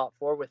out the top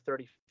 4 with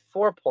 34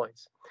 44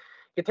 points.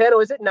 Gaetano,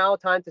 is it now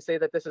time to say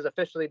that this has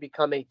officially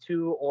become a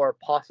 2 or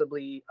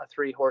possibly a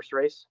 3-horse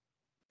race?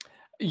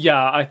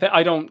 Yeah,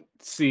 I don't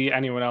see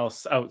anyone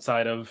else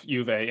outside of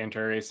Juve,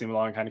 Inter, AC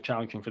Milan kind of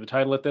challenging for the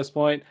title at this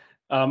point.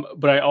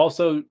 But I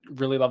also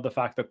really love the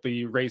fact that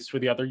the race for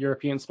the other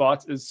European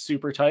spots is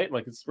super tight.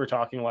 Like we're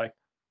talking like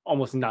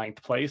almost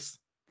ninth place,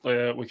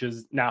 which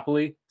is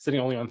Napoli, sitting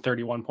only on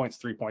 31 points,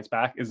 3 points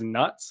back, is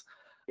nuts.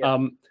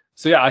 Yeah.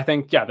 So yeah, I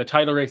think the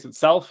title race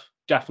itself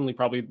definitely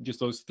probably just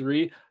those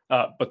three.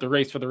 But the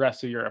race for the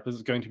rest of Europe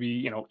is going to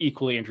be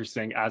equally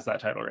interesting as that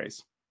title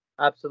race.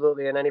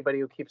 Absolutely, and anybody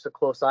who keeps a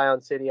close eye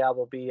on City A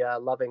will be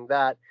loving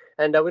that.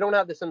 And we don't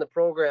have this in the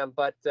program,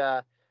 but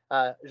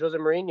Jose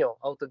Mourinho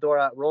out the door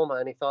at Roma.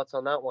 Any thoughts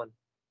on that one?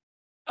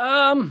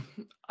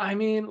 I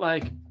mean,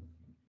 like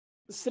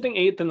sitting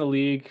eighth in the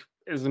league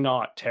is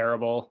not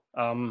terrible.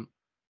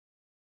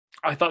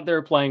 I thought they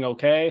were playing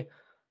okay.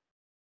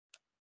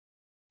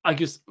 I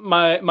guess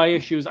my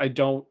issue is I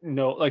don't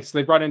know. Like, so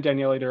they brought in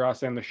Daniele De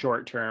Rossi in the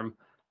short term.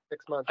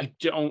 6 months. I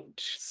don't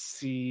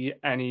see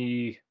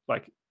any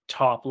like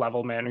top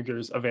level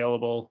managers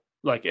available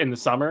like in the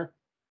summer.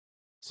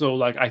 So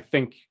like I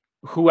think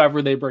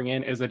whoever they bring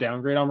in is a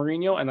downgrade on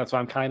Mourinho, and that's why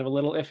I'm kind of a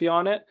little iffy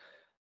on it.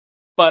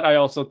 But I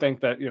also think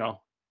that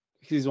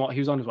he was on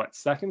his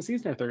second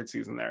season or third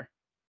season there.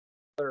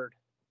 Third.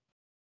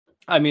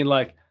 I mean,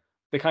 like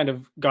they kind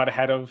of got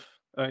ahead of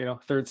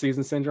third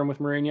season syndrome with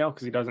Mourinho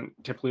because he doesn't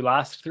typically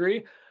last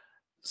three.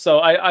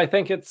 So I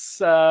think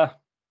it's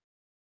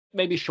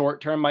maybe short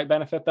term might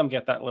benefit them,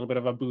 get that little bit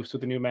of a boost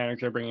with the new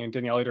manager, bringing in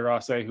Daniele De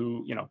Rossi,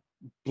 who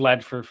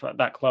bled for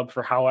that club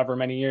for however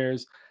many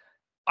years.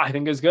 I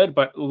think is good,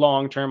 but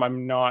long term,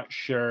 I'm not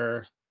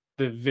sure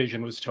the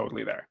vision was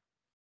totally there.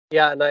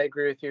 Yeah, and I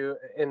agree with you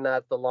in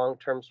that the long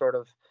term sort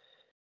of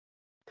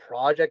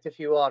project, if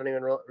you will. I don't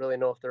even really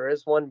know if there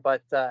is one,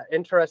 but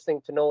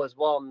interesting to know as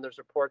well. And there's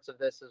reports of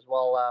this as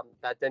well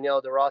that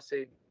Daniele De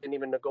Rossi didn't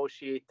even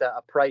negotiate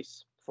a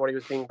price for what he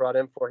was being brought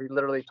in for. He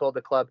literally told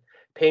the club,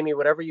 "Pay me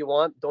whatever you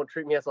want. Don't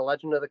treat me as a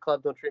legend of the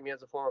club. Don't treat me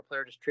as a former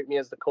player. Just treat me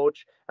as the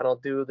coach, and I'll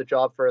do the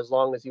job for as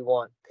long as you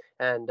want."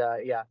 And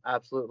yeah,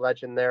 absolute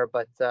legend there.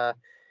 But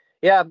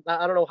yeah,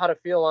 I don't know how to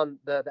feel on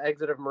the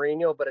exit of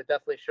Mourinho, but it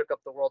definitely shook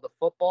up the world of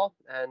football,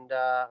 and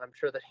I'm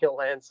sure that he'll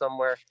land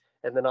somewhere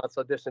in the not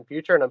so distant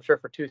future, and I'm sure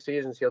for 2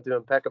 seasons he'll do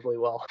impeccably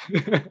well.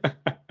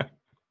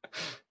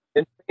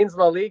 In Spain's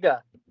La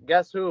Liga,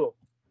 guess who?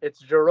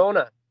 It's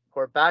Girona, who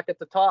are back at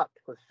the top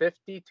with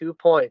 52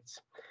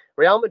 points.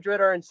 Real Madrid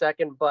are in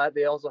second, but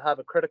they also have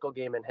a critical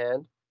game in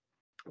hand.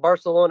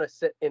 Barcelona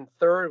sit in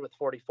third with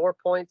 44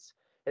 points.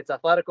 It's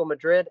Atletico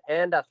Madrid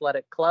and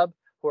Athletic Club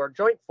who are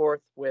joint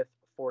fourth with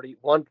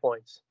 41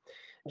 points.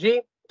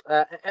 G,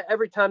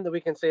 every time that we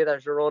can say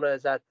that Girona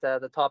is at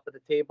the top of the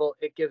table,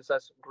 it gives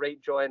us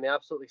great joy. And they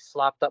absolutely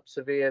slapped up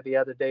Sevilla the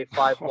other day,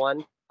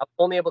 5-1. I'm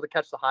only able to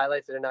catch the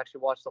highlights. I didn't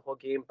actually watch the whole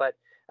game, but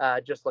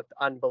just looked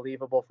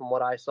unbelievable from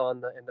what I saw in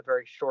the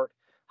very short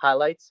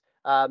highlights.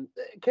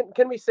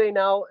 Can we say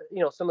now,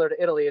 similar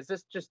to Italy, is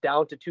this just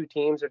down to two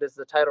teams, or does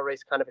the title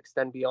race kind of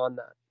extend beyond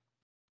that?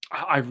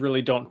 I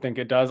really don't think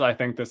it does. I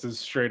think this is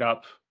straight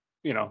up,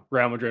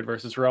 Real Madrid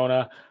versus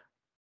Rona.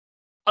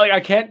 Like, I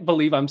can't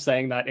believe I'm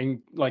saying that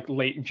in like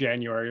late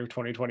January of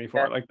 2024.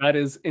 Yeah. Like that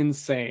is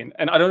insane.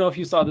 And I don't know if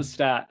you saw the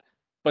stat,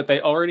 but they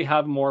already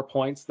have more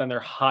points than their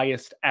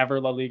highest ever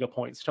La Liga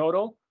points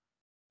total.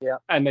 Yeah.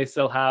 And they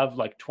still have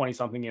like 20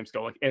 something games to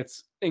go. Like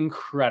it's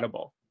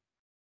incredible.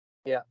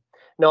 Yeah.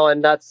 No,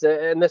 and this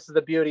is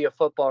the beauty of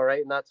football,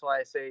 right? And that's why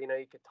I say,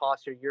 you could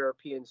toss your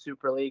European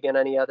Super League and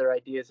any other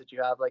ideas that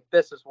you have. Like,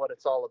 this is what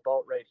it's all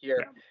about right here.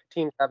 Yeah.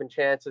 Teams having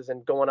chances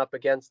and going up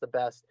against the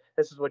best.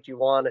 This is what you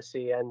want to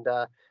see. And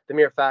the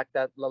mere fact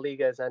that La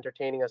Liga is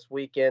entertaining us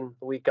week in,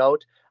 week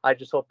out, I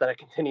just hope that it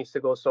continues to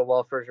go so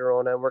well for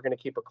Girona. And we're going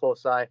to keep a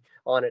close eye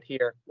on it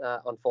here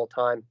on full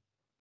time.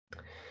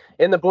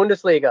 In the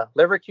Bundesliga,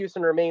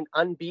 Leverkusen remain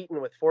unbeaten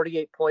with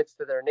 48 points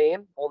to their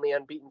name, only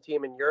unbeaten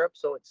team in Europe,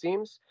 so it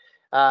seems.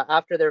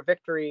 After their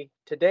victory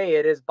today,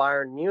 it is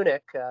Bayern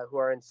Munich, who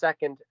are in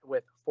second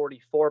with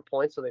 44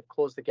 points, so they've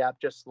closed the gap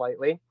just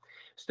slightly.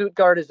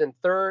 Stuttgart is in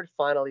third.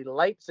 Finally,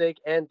 Leipzig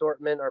and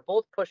Dortmund are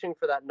both pushing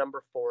for that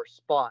number 4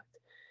 spot.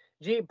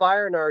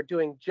 Bayern are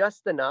doing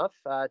just enough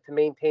to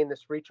maintain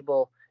this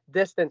reachable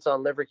distance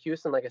on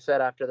Leverkusen, like I said,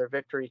 after their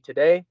victory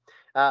today.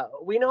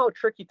 We know how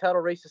tricky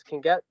title races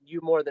can get, you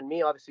more than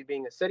me, obviously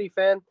being a City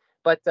fan,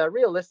 but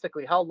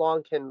realistically, how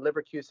long can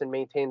Leverkusen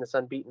maintain this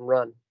unbeaten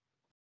run?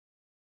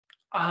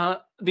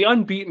 The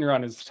unbeaten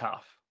run is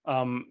tough.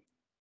 And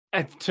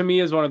to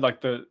me is one of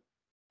like the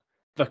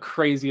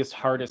craziest,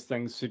 hardest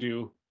things to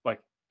do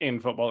like in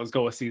football is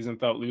go a season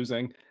without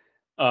losing.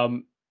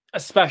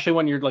 Especially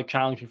when you're like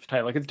challenging for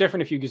title. Like it's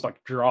different if you just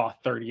like draw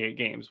 38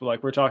 games, but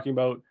like we're talking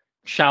about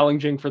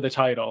challenging for the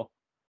title,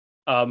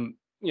 and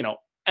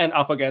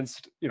up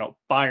against,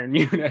 Bayern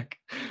Munich,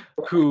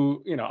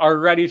 who, are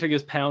ready to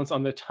just pounce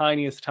on the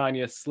tiniest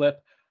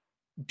slip.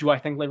 Do I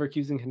think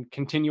Leverkusen can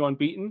continue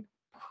unbeaten?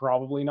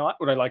 Probably not.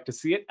 Would I like to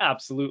see it?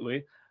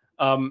 Absolutely.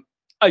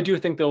 I do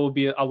think there will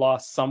be a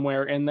loss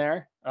somewhere in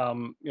there.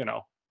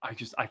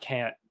 I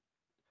can't.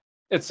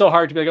 It's so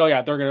hard to be like, oh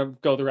yeah, they're gonna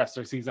go the rest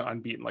of their season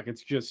unbeaten. Like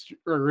it's just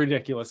a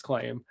ridiculous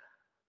claim.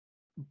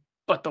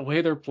 But the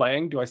way they're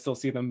playing, do I still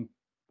see them,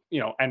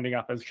 ending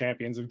up as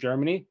champions of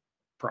Germany?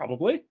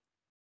 Probably.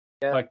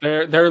 Yeah. Like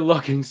they're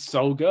looking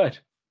so good.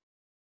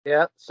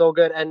 Yeah, so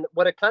good. And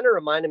what it kind of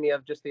reminded me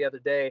of just the other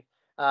day,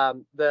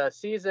 the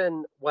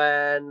season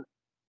when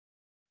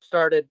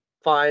started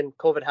fine,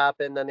 COVID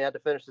happened, then they had to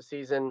finish the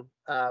season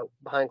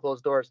behind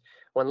closed doors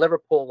when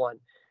Liverpool won.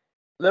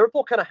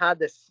 Liverpool kind of had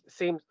this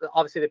same.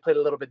 Obviously, they played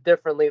a little bit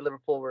differently.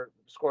 Liverpool were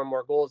scoring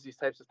more goals, these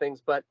types of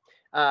things. But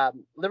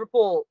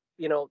Liverpool,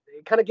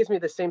 it kind of gives me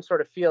the same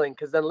sort of feeling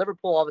because then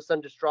Liverpool all of a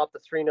sudden just dropped the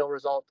 3-0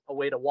 result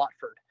away to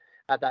Watford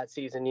at that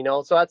season.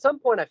 So at some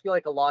point, I feel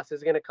like a loss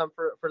is going to come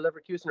for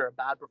Leverkusen, or a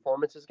bad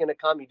performance is going to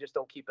come. You just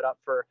don't keep it up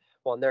for,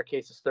 well, in their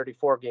case, it's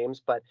 34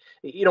 games, but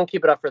you don't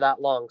keep it up for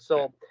that long.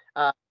 So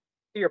to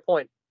your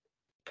point,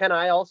 can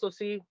I also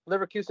see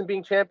Leverkusen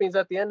being champions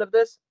at the end of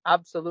this?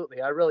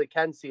 Absolutely. I really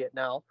can see it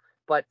now.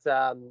 But,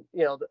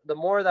 the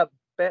more that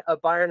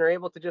Bayern are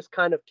able to just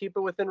kind of keep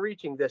it within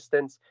reaching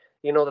distance,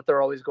 that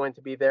they're always going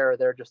to be there or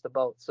they're just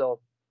about. So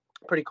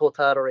pretty cool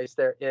title race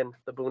there in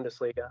the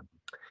Bundesliga.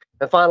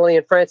 And finally,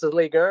 in France's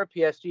Ligue 1,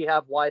 PSG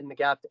have widened the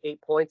gap to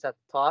 8 points at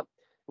the top.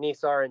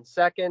 Nice are in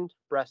second,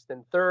 Brest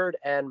in third,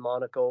 and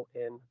Monaco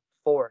in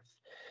fourth.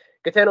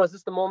 Gaetano, is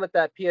this the moment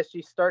that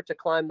PSG start to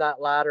climb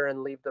that ladder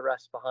and leave the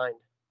rest behind?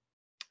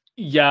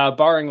 Yeah,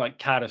 barring like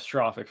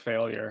catastrophic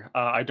failure,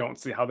 I don't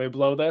see how they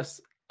blow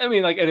this. I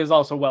mean, like it is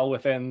also well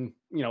within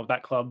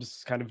that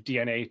club's kind of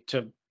DNA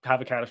to have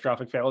a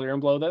catastrophic failure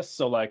and blow this.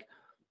 So like,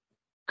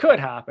 could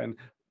happen,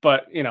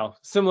 but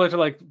similar to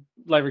like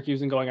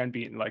Leverkusen going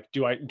unbeaten. Like,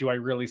 do I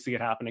really see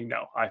it happening?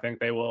 No, I think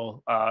they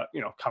will,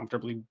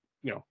 comfortably,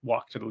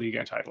 walk to the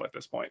Liga title at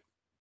this point.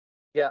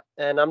 Yeah,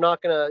 and I'm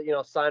not gonna,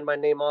 sign my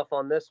name off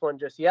on this one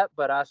just yet,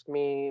 but ask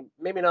me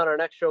maybe not our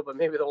next show, but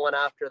maybe the one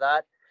after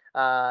that.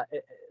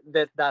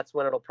 That's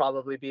when it'll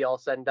probably be all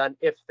said and done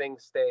if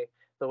things stay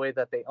the way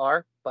that they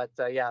are. But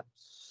yeah,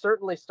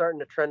 certainly starting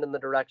to trend in the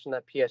direction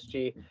that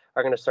PSG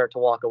are going to start to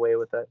walk away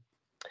with it.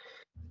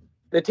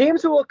 The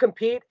teams who will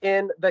compete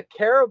in the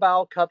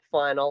Carabao Cup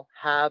final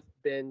have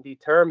been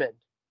determined.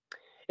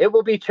 It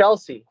will be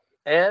Chelsea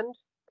and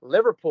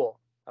Liverpool,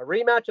 a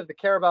rematch of the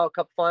Carabao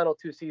Cup final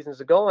 2 seasons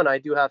ago. And I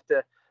do have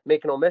to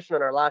make an omission.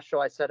 On our last show,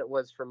 I said it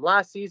was from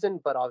last season,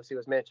 but obviously it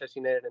was Manchester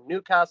United and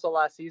Newcastle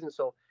last season.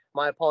 So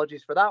my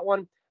apologies for that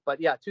one. But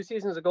yeah, 2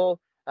 seasons ago,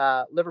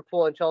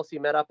 Liverpool and Chelsea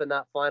met up in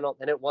that final,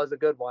 and it was a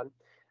good one.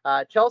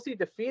 Chelsea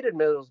defeated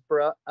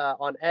Middlesbrough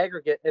on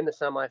aggregate in the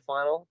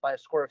semifinal by a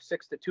score of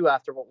 6-2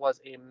 after what was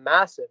a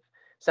massive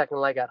second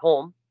leg at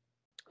home.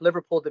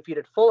 Liverpool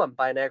defeated Fulham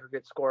by an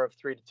aggregate score of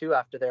 3-2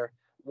 after their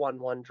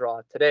 1-1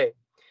 draw today.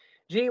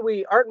 Gee,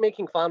 we aren't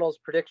making finals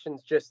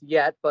predictions just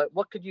yet, but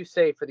what could you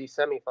say for these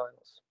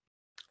semifinals?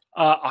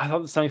 I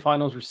thought the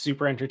semifinals were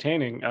super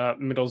entertaining.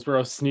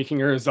 Middlesbrough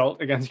sneaking a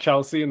result against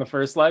Chelsea in the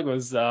first leg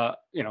was,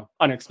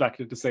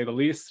 unexpected to say the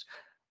least.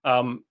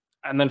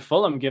 And then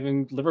Fulham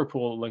giving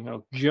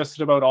Liverpool, just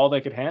about all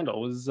they could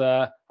handle was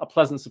a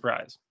pleasant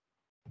surprise.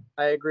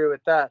 I agree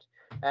with that.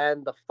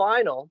 And the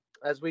final,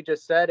 as we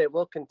just said, it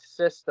will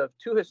consist of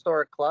 2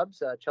 historic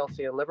clubs,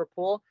 Chelsea and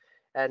Liverpool.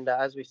 And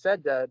as we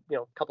said, a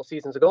couple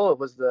seasons ago, it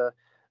was the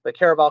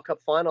Carabao Cup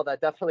final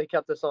that definitely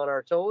kept us on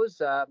our toes.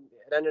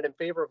 It ended in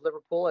favor of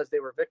Liverpool as they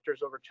were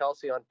victors over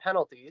Chelsea on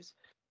penalties.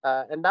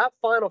 And that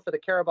final for the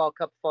Carabao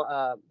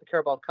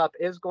Cup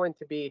is going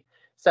to be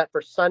set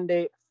for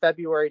Sunday,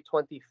 February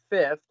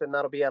 25th, and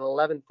that'll be at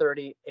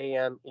 11:30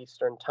 a.m.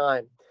 Eastern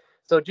Time.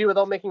 So, G,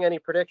 without making any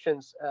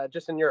predictions,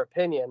 just in your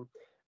opinion,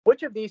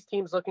 which of these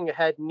teams looking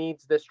ahead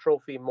needs this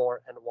trophy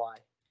more and why?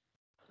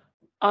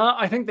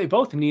 I think they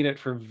both need it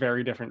for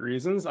very different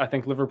reasons. I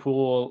think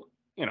Liverpool,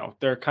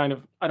 they're kind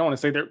of, I don't want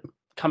to say they're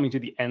coming to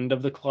the end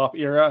of the Klopp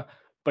era,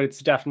 but it's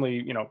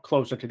definitely,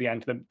 closer to the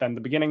end than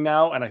the beginning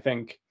now. And I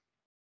think,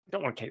 I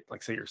don't want to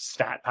like say your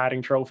stat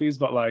padding trophies,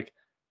 but like,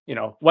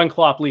 when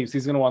Klopp leaves,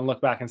 he's going to want to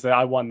look back and say,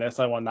 I won this,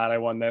 I won that, I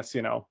won this,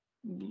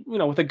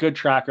 with a good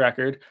track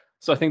record.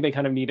 So I think they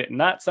kind of need it in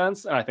that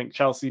sense. And I think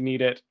Chelsea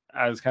need it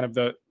as kind of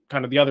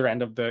the other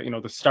end of the,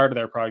 the start of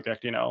their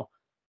project,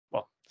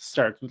 well,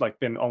 start like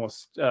been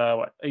almost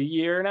a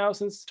year now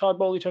since Todd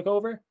Bowley took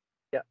over.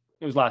 Yeah,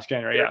 it was last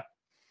January. Yeah.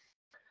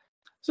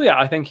 So yeah,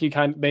 I think they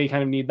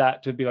kind of need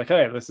that to be like,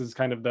 hey, this is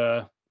kind of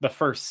the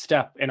first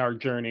step in our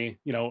journey,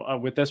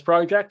 with this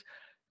project.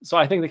 So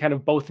I think they kind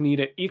of both need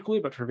it equally,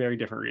 but for very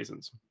different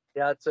reasons.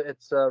 Yeah,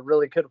 it's a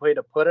really good way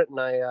to put it, and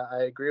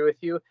I agree with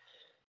you.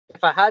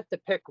 If I had to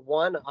pick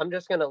one, I'm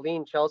just going to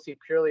lean Chelsea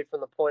purely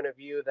from the point of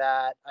view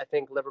that I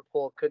think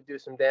Liverpool could do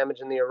some damage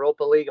in the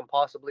Europa League and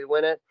possibly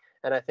win it.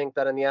 And I think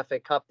that in the FA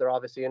Cup, they're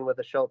obviously in with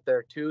a shout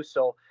there too.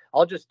 So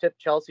I'll just tip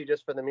Chelsea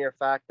just for the mere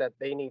fact that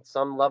they need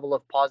some level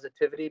of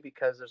positivity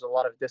because there's a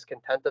lot of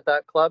discontent at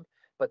that club.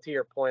 But to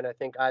your point, I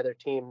think either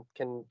team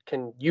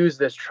can use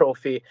this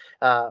trophy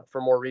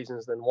for more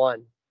reasons than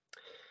one.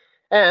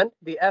 And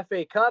the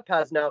FA Cup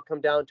has now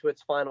come down to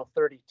its final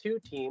 32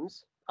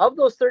 teams. Of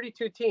those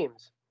 32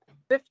 teams,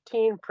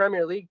 15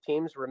 Premier League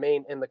teams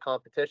remain in the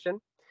competition.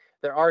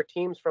 There are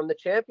teams from the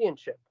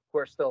Championship who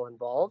are still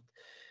involved,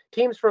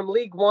 teams from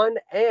League One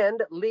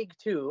and League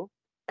Two,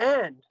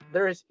 and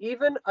there is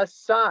even a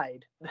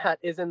side that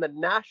is in the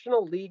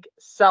National League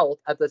South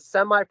at the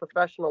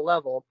semi-professional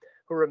level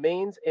who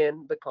remains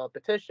in the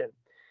competition.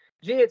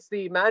 Gee, it's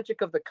the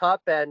magic of the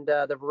cup, and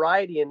the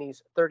variety in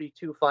these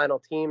 32 final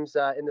teams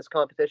in this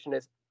competition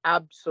is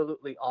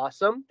absolutely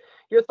awesome.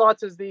 Your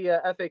thoughts as the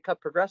FA Cup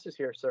progresses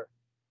here, sir?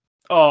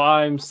 Oh,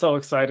 I'm so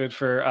excited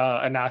for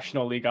a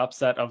National League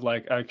upset of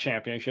like a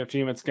championship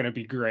team. It's going to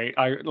be great.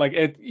 I like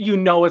it. You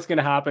know it's going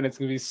to happen. It's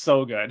going to be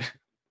so good.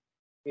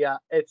 Yeah,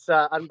 it's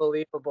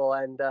unbelievable,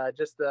 and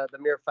just the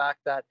mere fact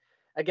that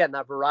again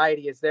that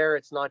variety is there.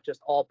 It's not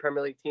just all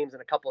Premier League teams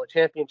and a couple of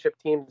championship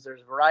teams.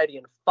 There's variety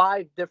in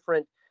 5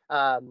 different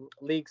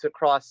leagues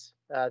across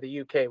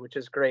the UK, which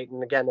is great.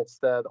 And again, it's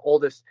the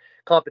oldest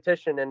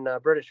competition in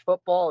British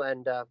football,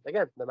 and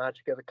again, the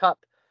magic of the cup.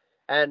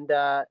 And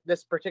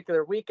this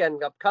particular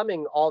weekend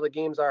upcoming, all the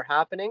games are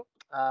happening.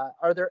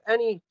 Are there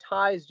any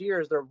ties, G,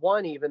 or is there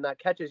one even that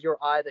catches your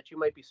eye that you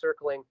might be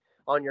circling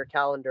on your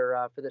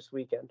calendar for this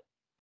weekend?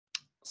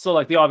 So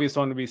like the obvious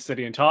one would be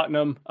City and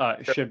Tottenham.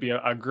 It Sure. should be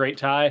a great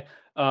tie.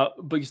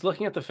 But just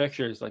looking at the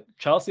fixtures, like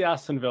Chelsea,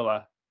 Aston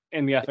Villa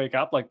in the FA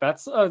Cup, like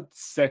that's a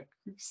sick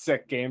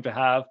game to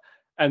have.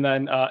 And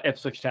then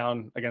Ipswich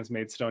Town against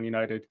Maidstone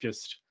United.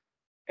 Just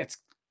it's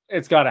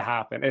it's got to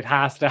happen. It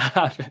has to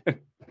happen.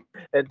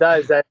 It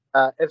does.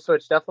 And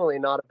Ipswich, definitely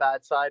not a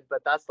bad side,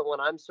 but that's the one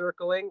I'm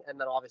circling. And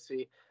then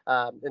obviously,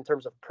 in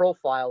terms of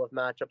profile of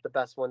matchup, the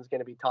best one's going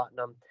to be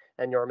Tottenham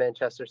and your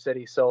Manchester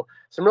City. So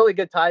some really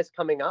good ties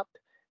coming up.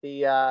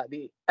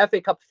 The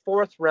FA Cup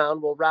fourth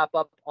round will wrap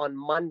up on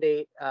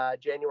Monday,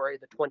 January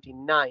the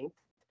 29th.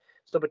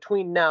 So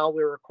between now,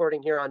 we're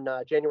recording here on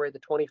January the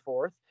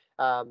 24th,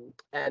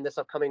 and this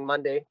upcoming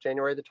Monday,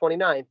 January the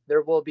 29th,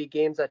 there will be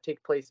games that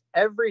take place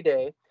every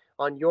day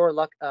on your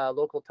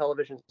local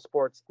television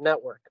sports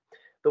network.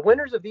 The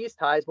winners of these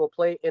ties will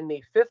play in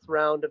the fifth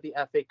round of the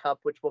FA Cup,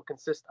 which will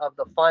consist of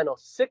the final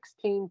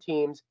 16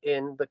 teams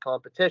in the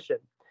competition.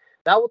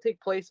 That will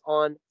take place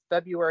on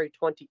February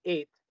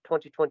 28th,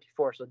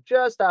 2024, so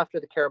just after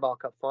the Carabao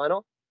Cup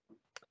final.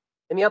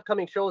 In the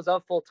upcoming shows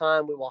of Full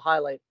Time, we will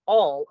highlight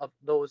all of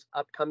those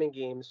upcoming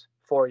games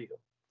for you.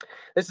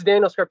 This is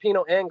Daniel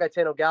Scarpino and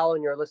Gaetano Gallo,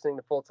 and you're listening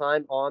to Full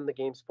Time on the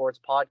Game Sports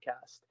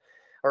Podcast.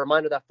 A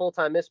reminder that Full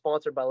Time is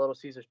sponsored by Little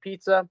Caesars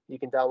Pizza. You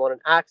can download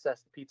and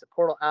access the Pizza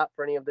Portal app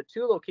for any of the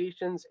 2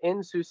 locations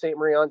in Sault Ste.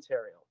 Marie,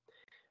 Ontario.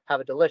 Have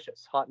a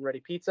delicious hot and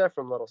ready pizza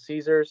from Little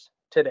Caesars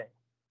today.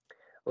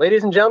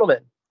 Ladies and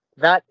gentlemen,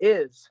 that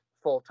is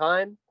Full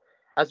Time.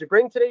 As we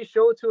bring today's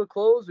show to a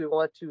close, we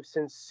want to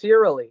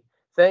sincerely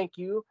thank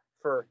you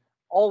for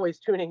always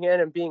tuning in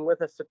and being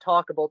with us to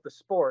talk about the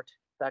sport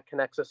that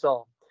connects us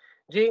all.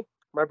 G,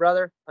 my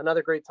brother,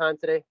 another great time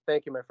today.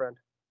 Thank you, my friend.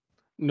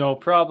 No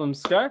problem,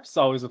 Scarp. It's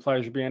always a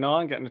pleasure being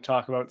on, getting to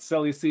talk about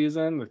silly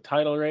season, the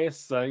title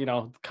race,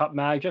 cup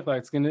magic.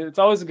 Like it's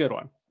always a good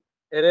one.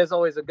 It is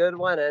always a good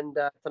one, and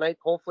tonight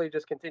hopefully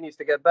just continues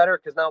to get better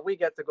because now we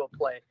get to go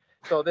play.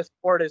 So this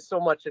sport is so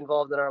much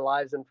involved in our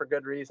lives and for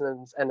good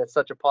reasons, and it's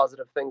such a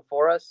positive thing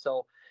for us.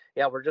 So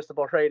yeah, we're just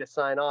about ready to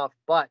sign off.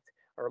 But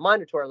a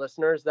reminder to our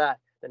listeners that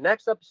the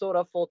next episode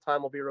of Full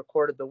Time will be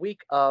recorded the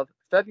week of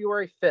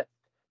February 5th,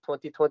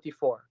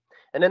 2024.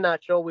 And in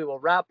that show, we will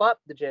wrap up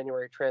the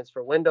January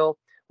transfer window.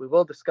 We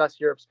will discuss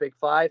Europe's Big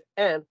Five,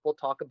 and we'll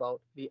talk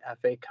about the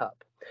FA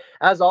Cup.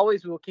 As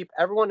always, we will keep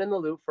everyone in the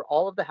loop for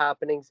all of the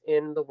happenings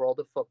in the world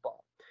of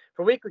football.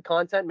 For weekly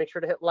content, make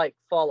sure to hit like,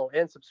 follow,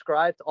 and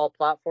subscribe to all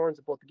platforms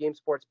of both the Game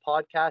Sports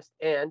Podcast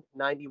and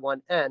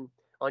 91N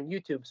on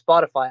YouTube,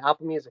 Spotify,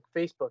 Apple Music,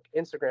 Facebook,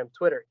 Instagram,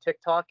 Twitter,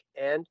 TikTok,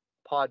 and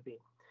Podbean.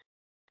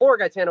 For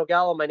Gaetano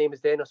Gallo, my name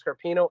is Daniel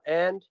Scarpino,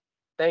 and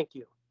thank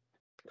you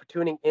for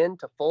tuning in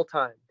to Full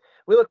Time.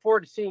 We look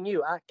forward to seeing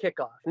you at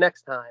kickoff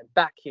next time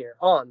back here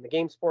on the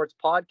Game Sports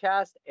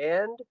Podcast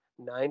and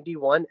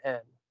 91N.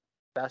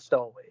 Best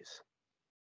always.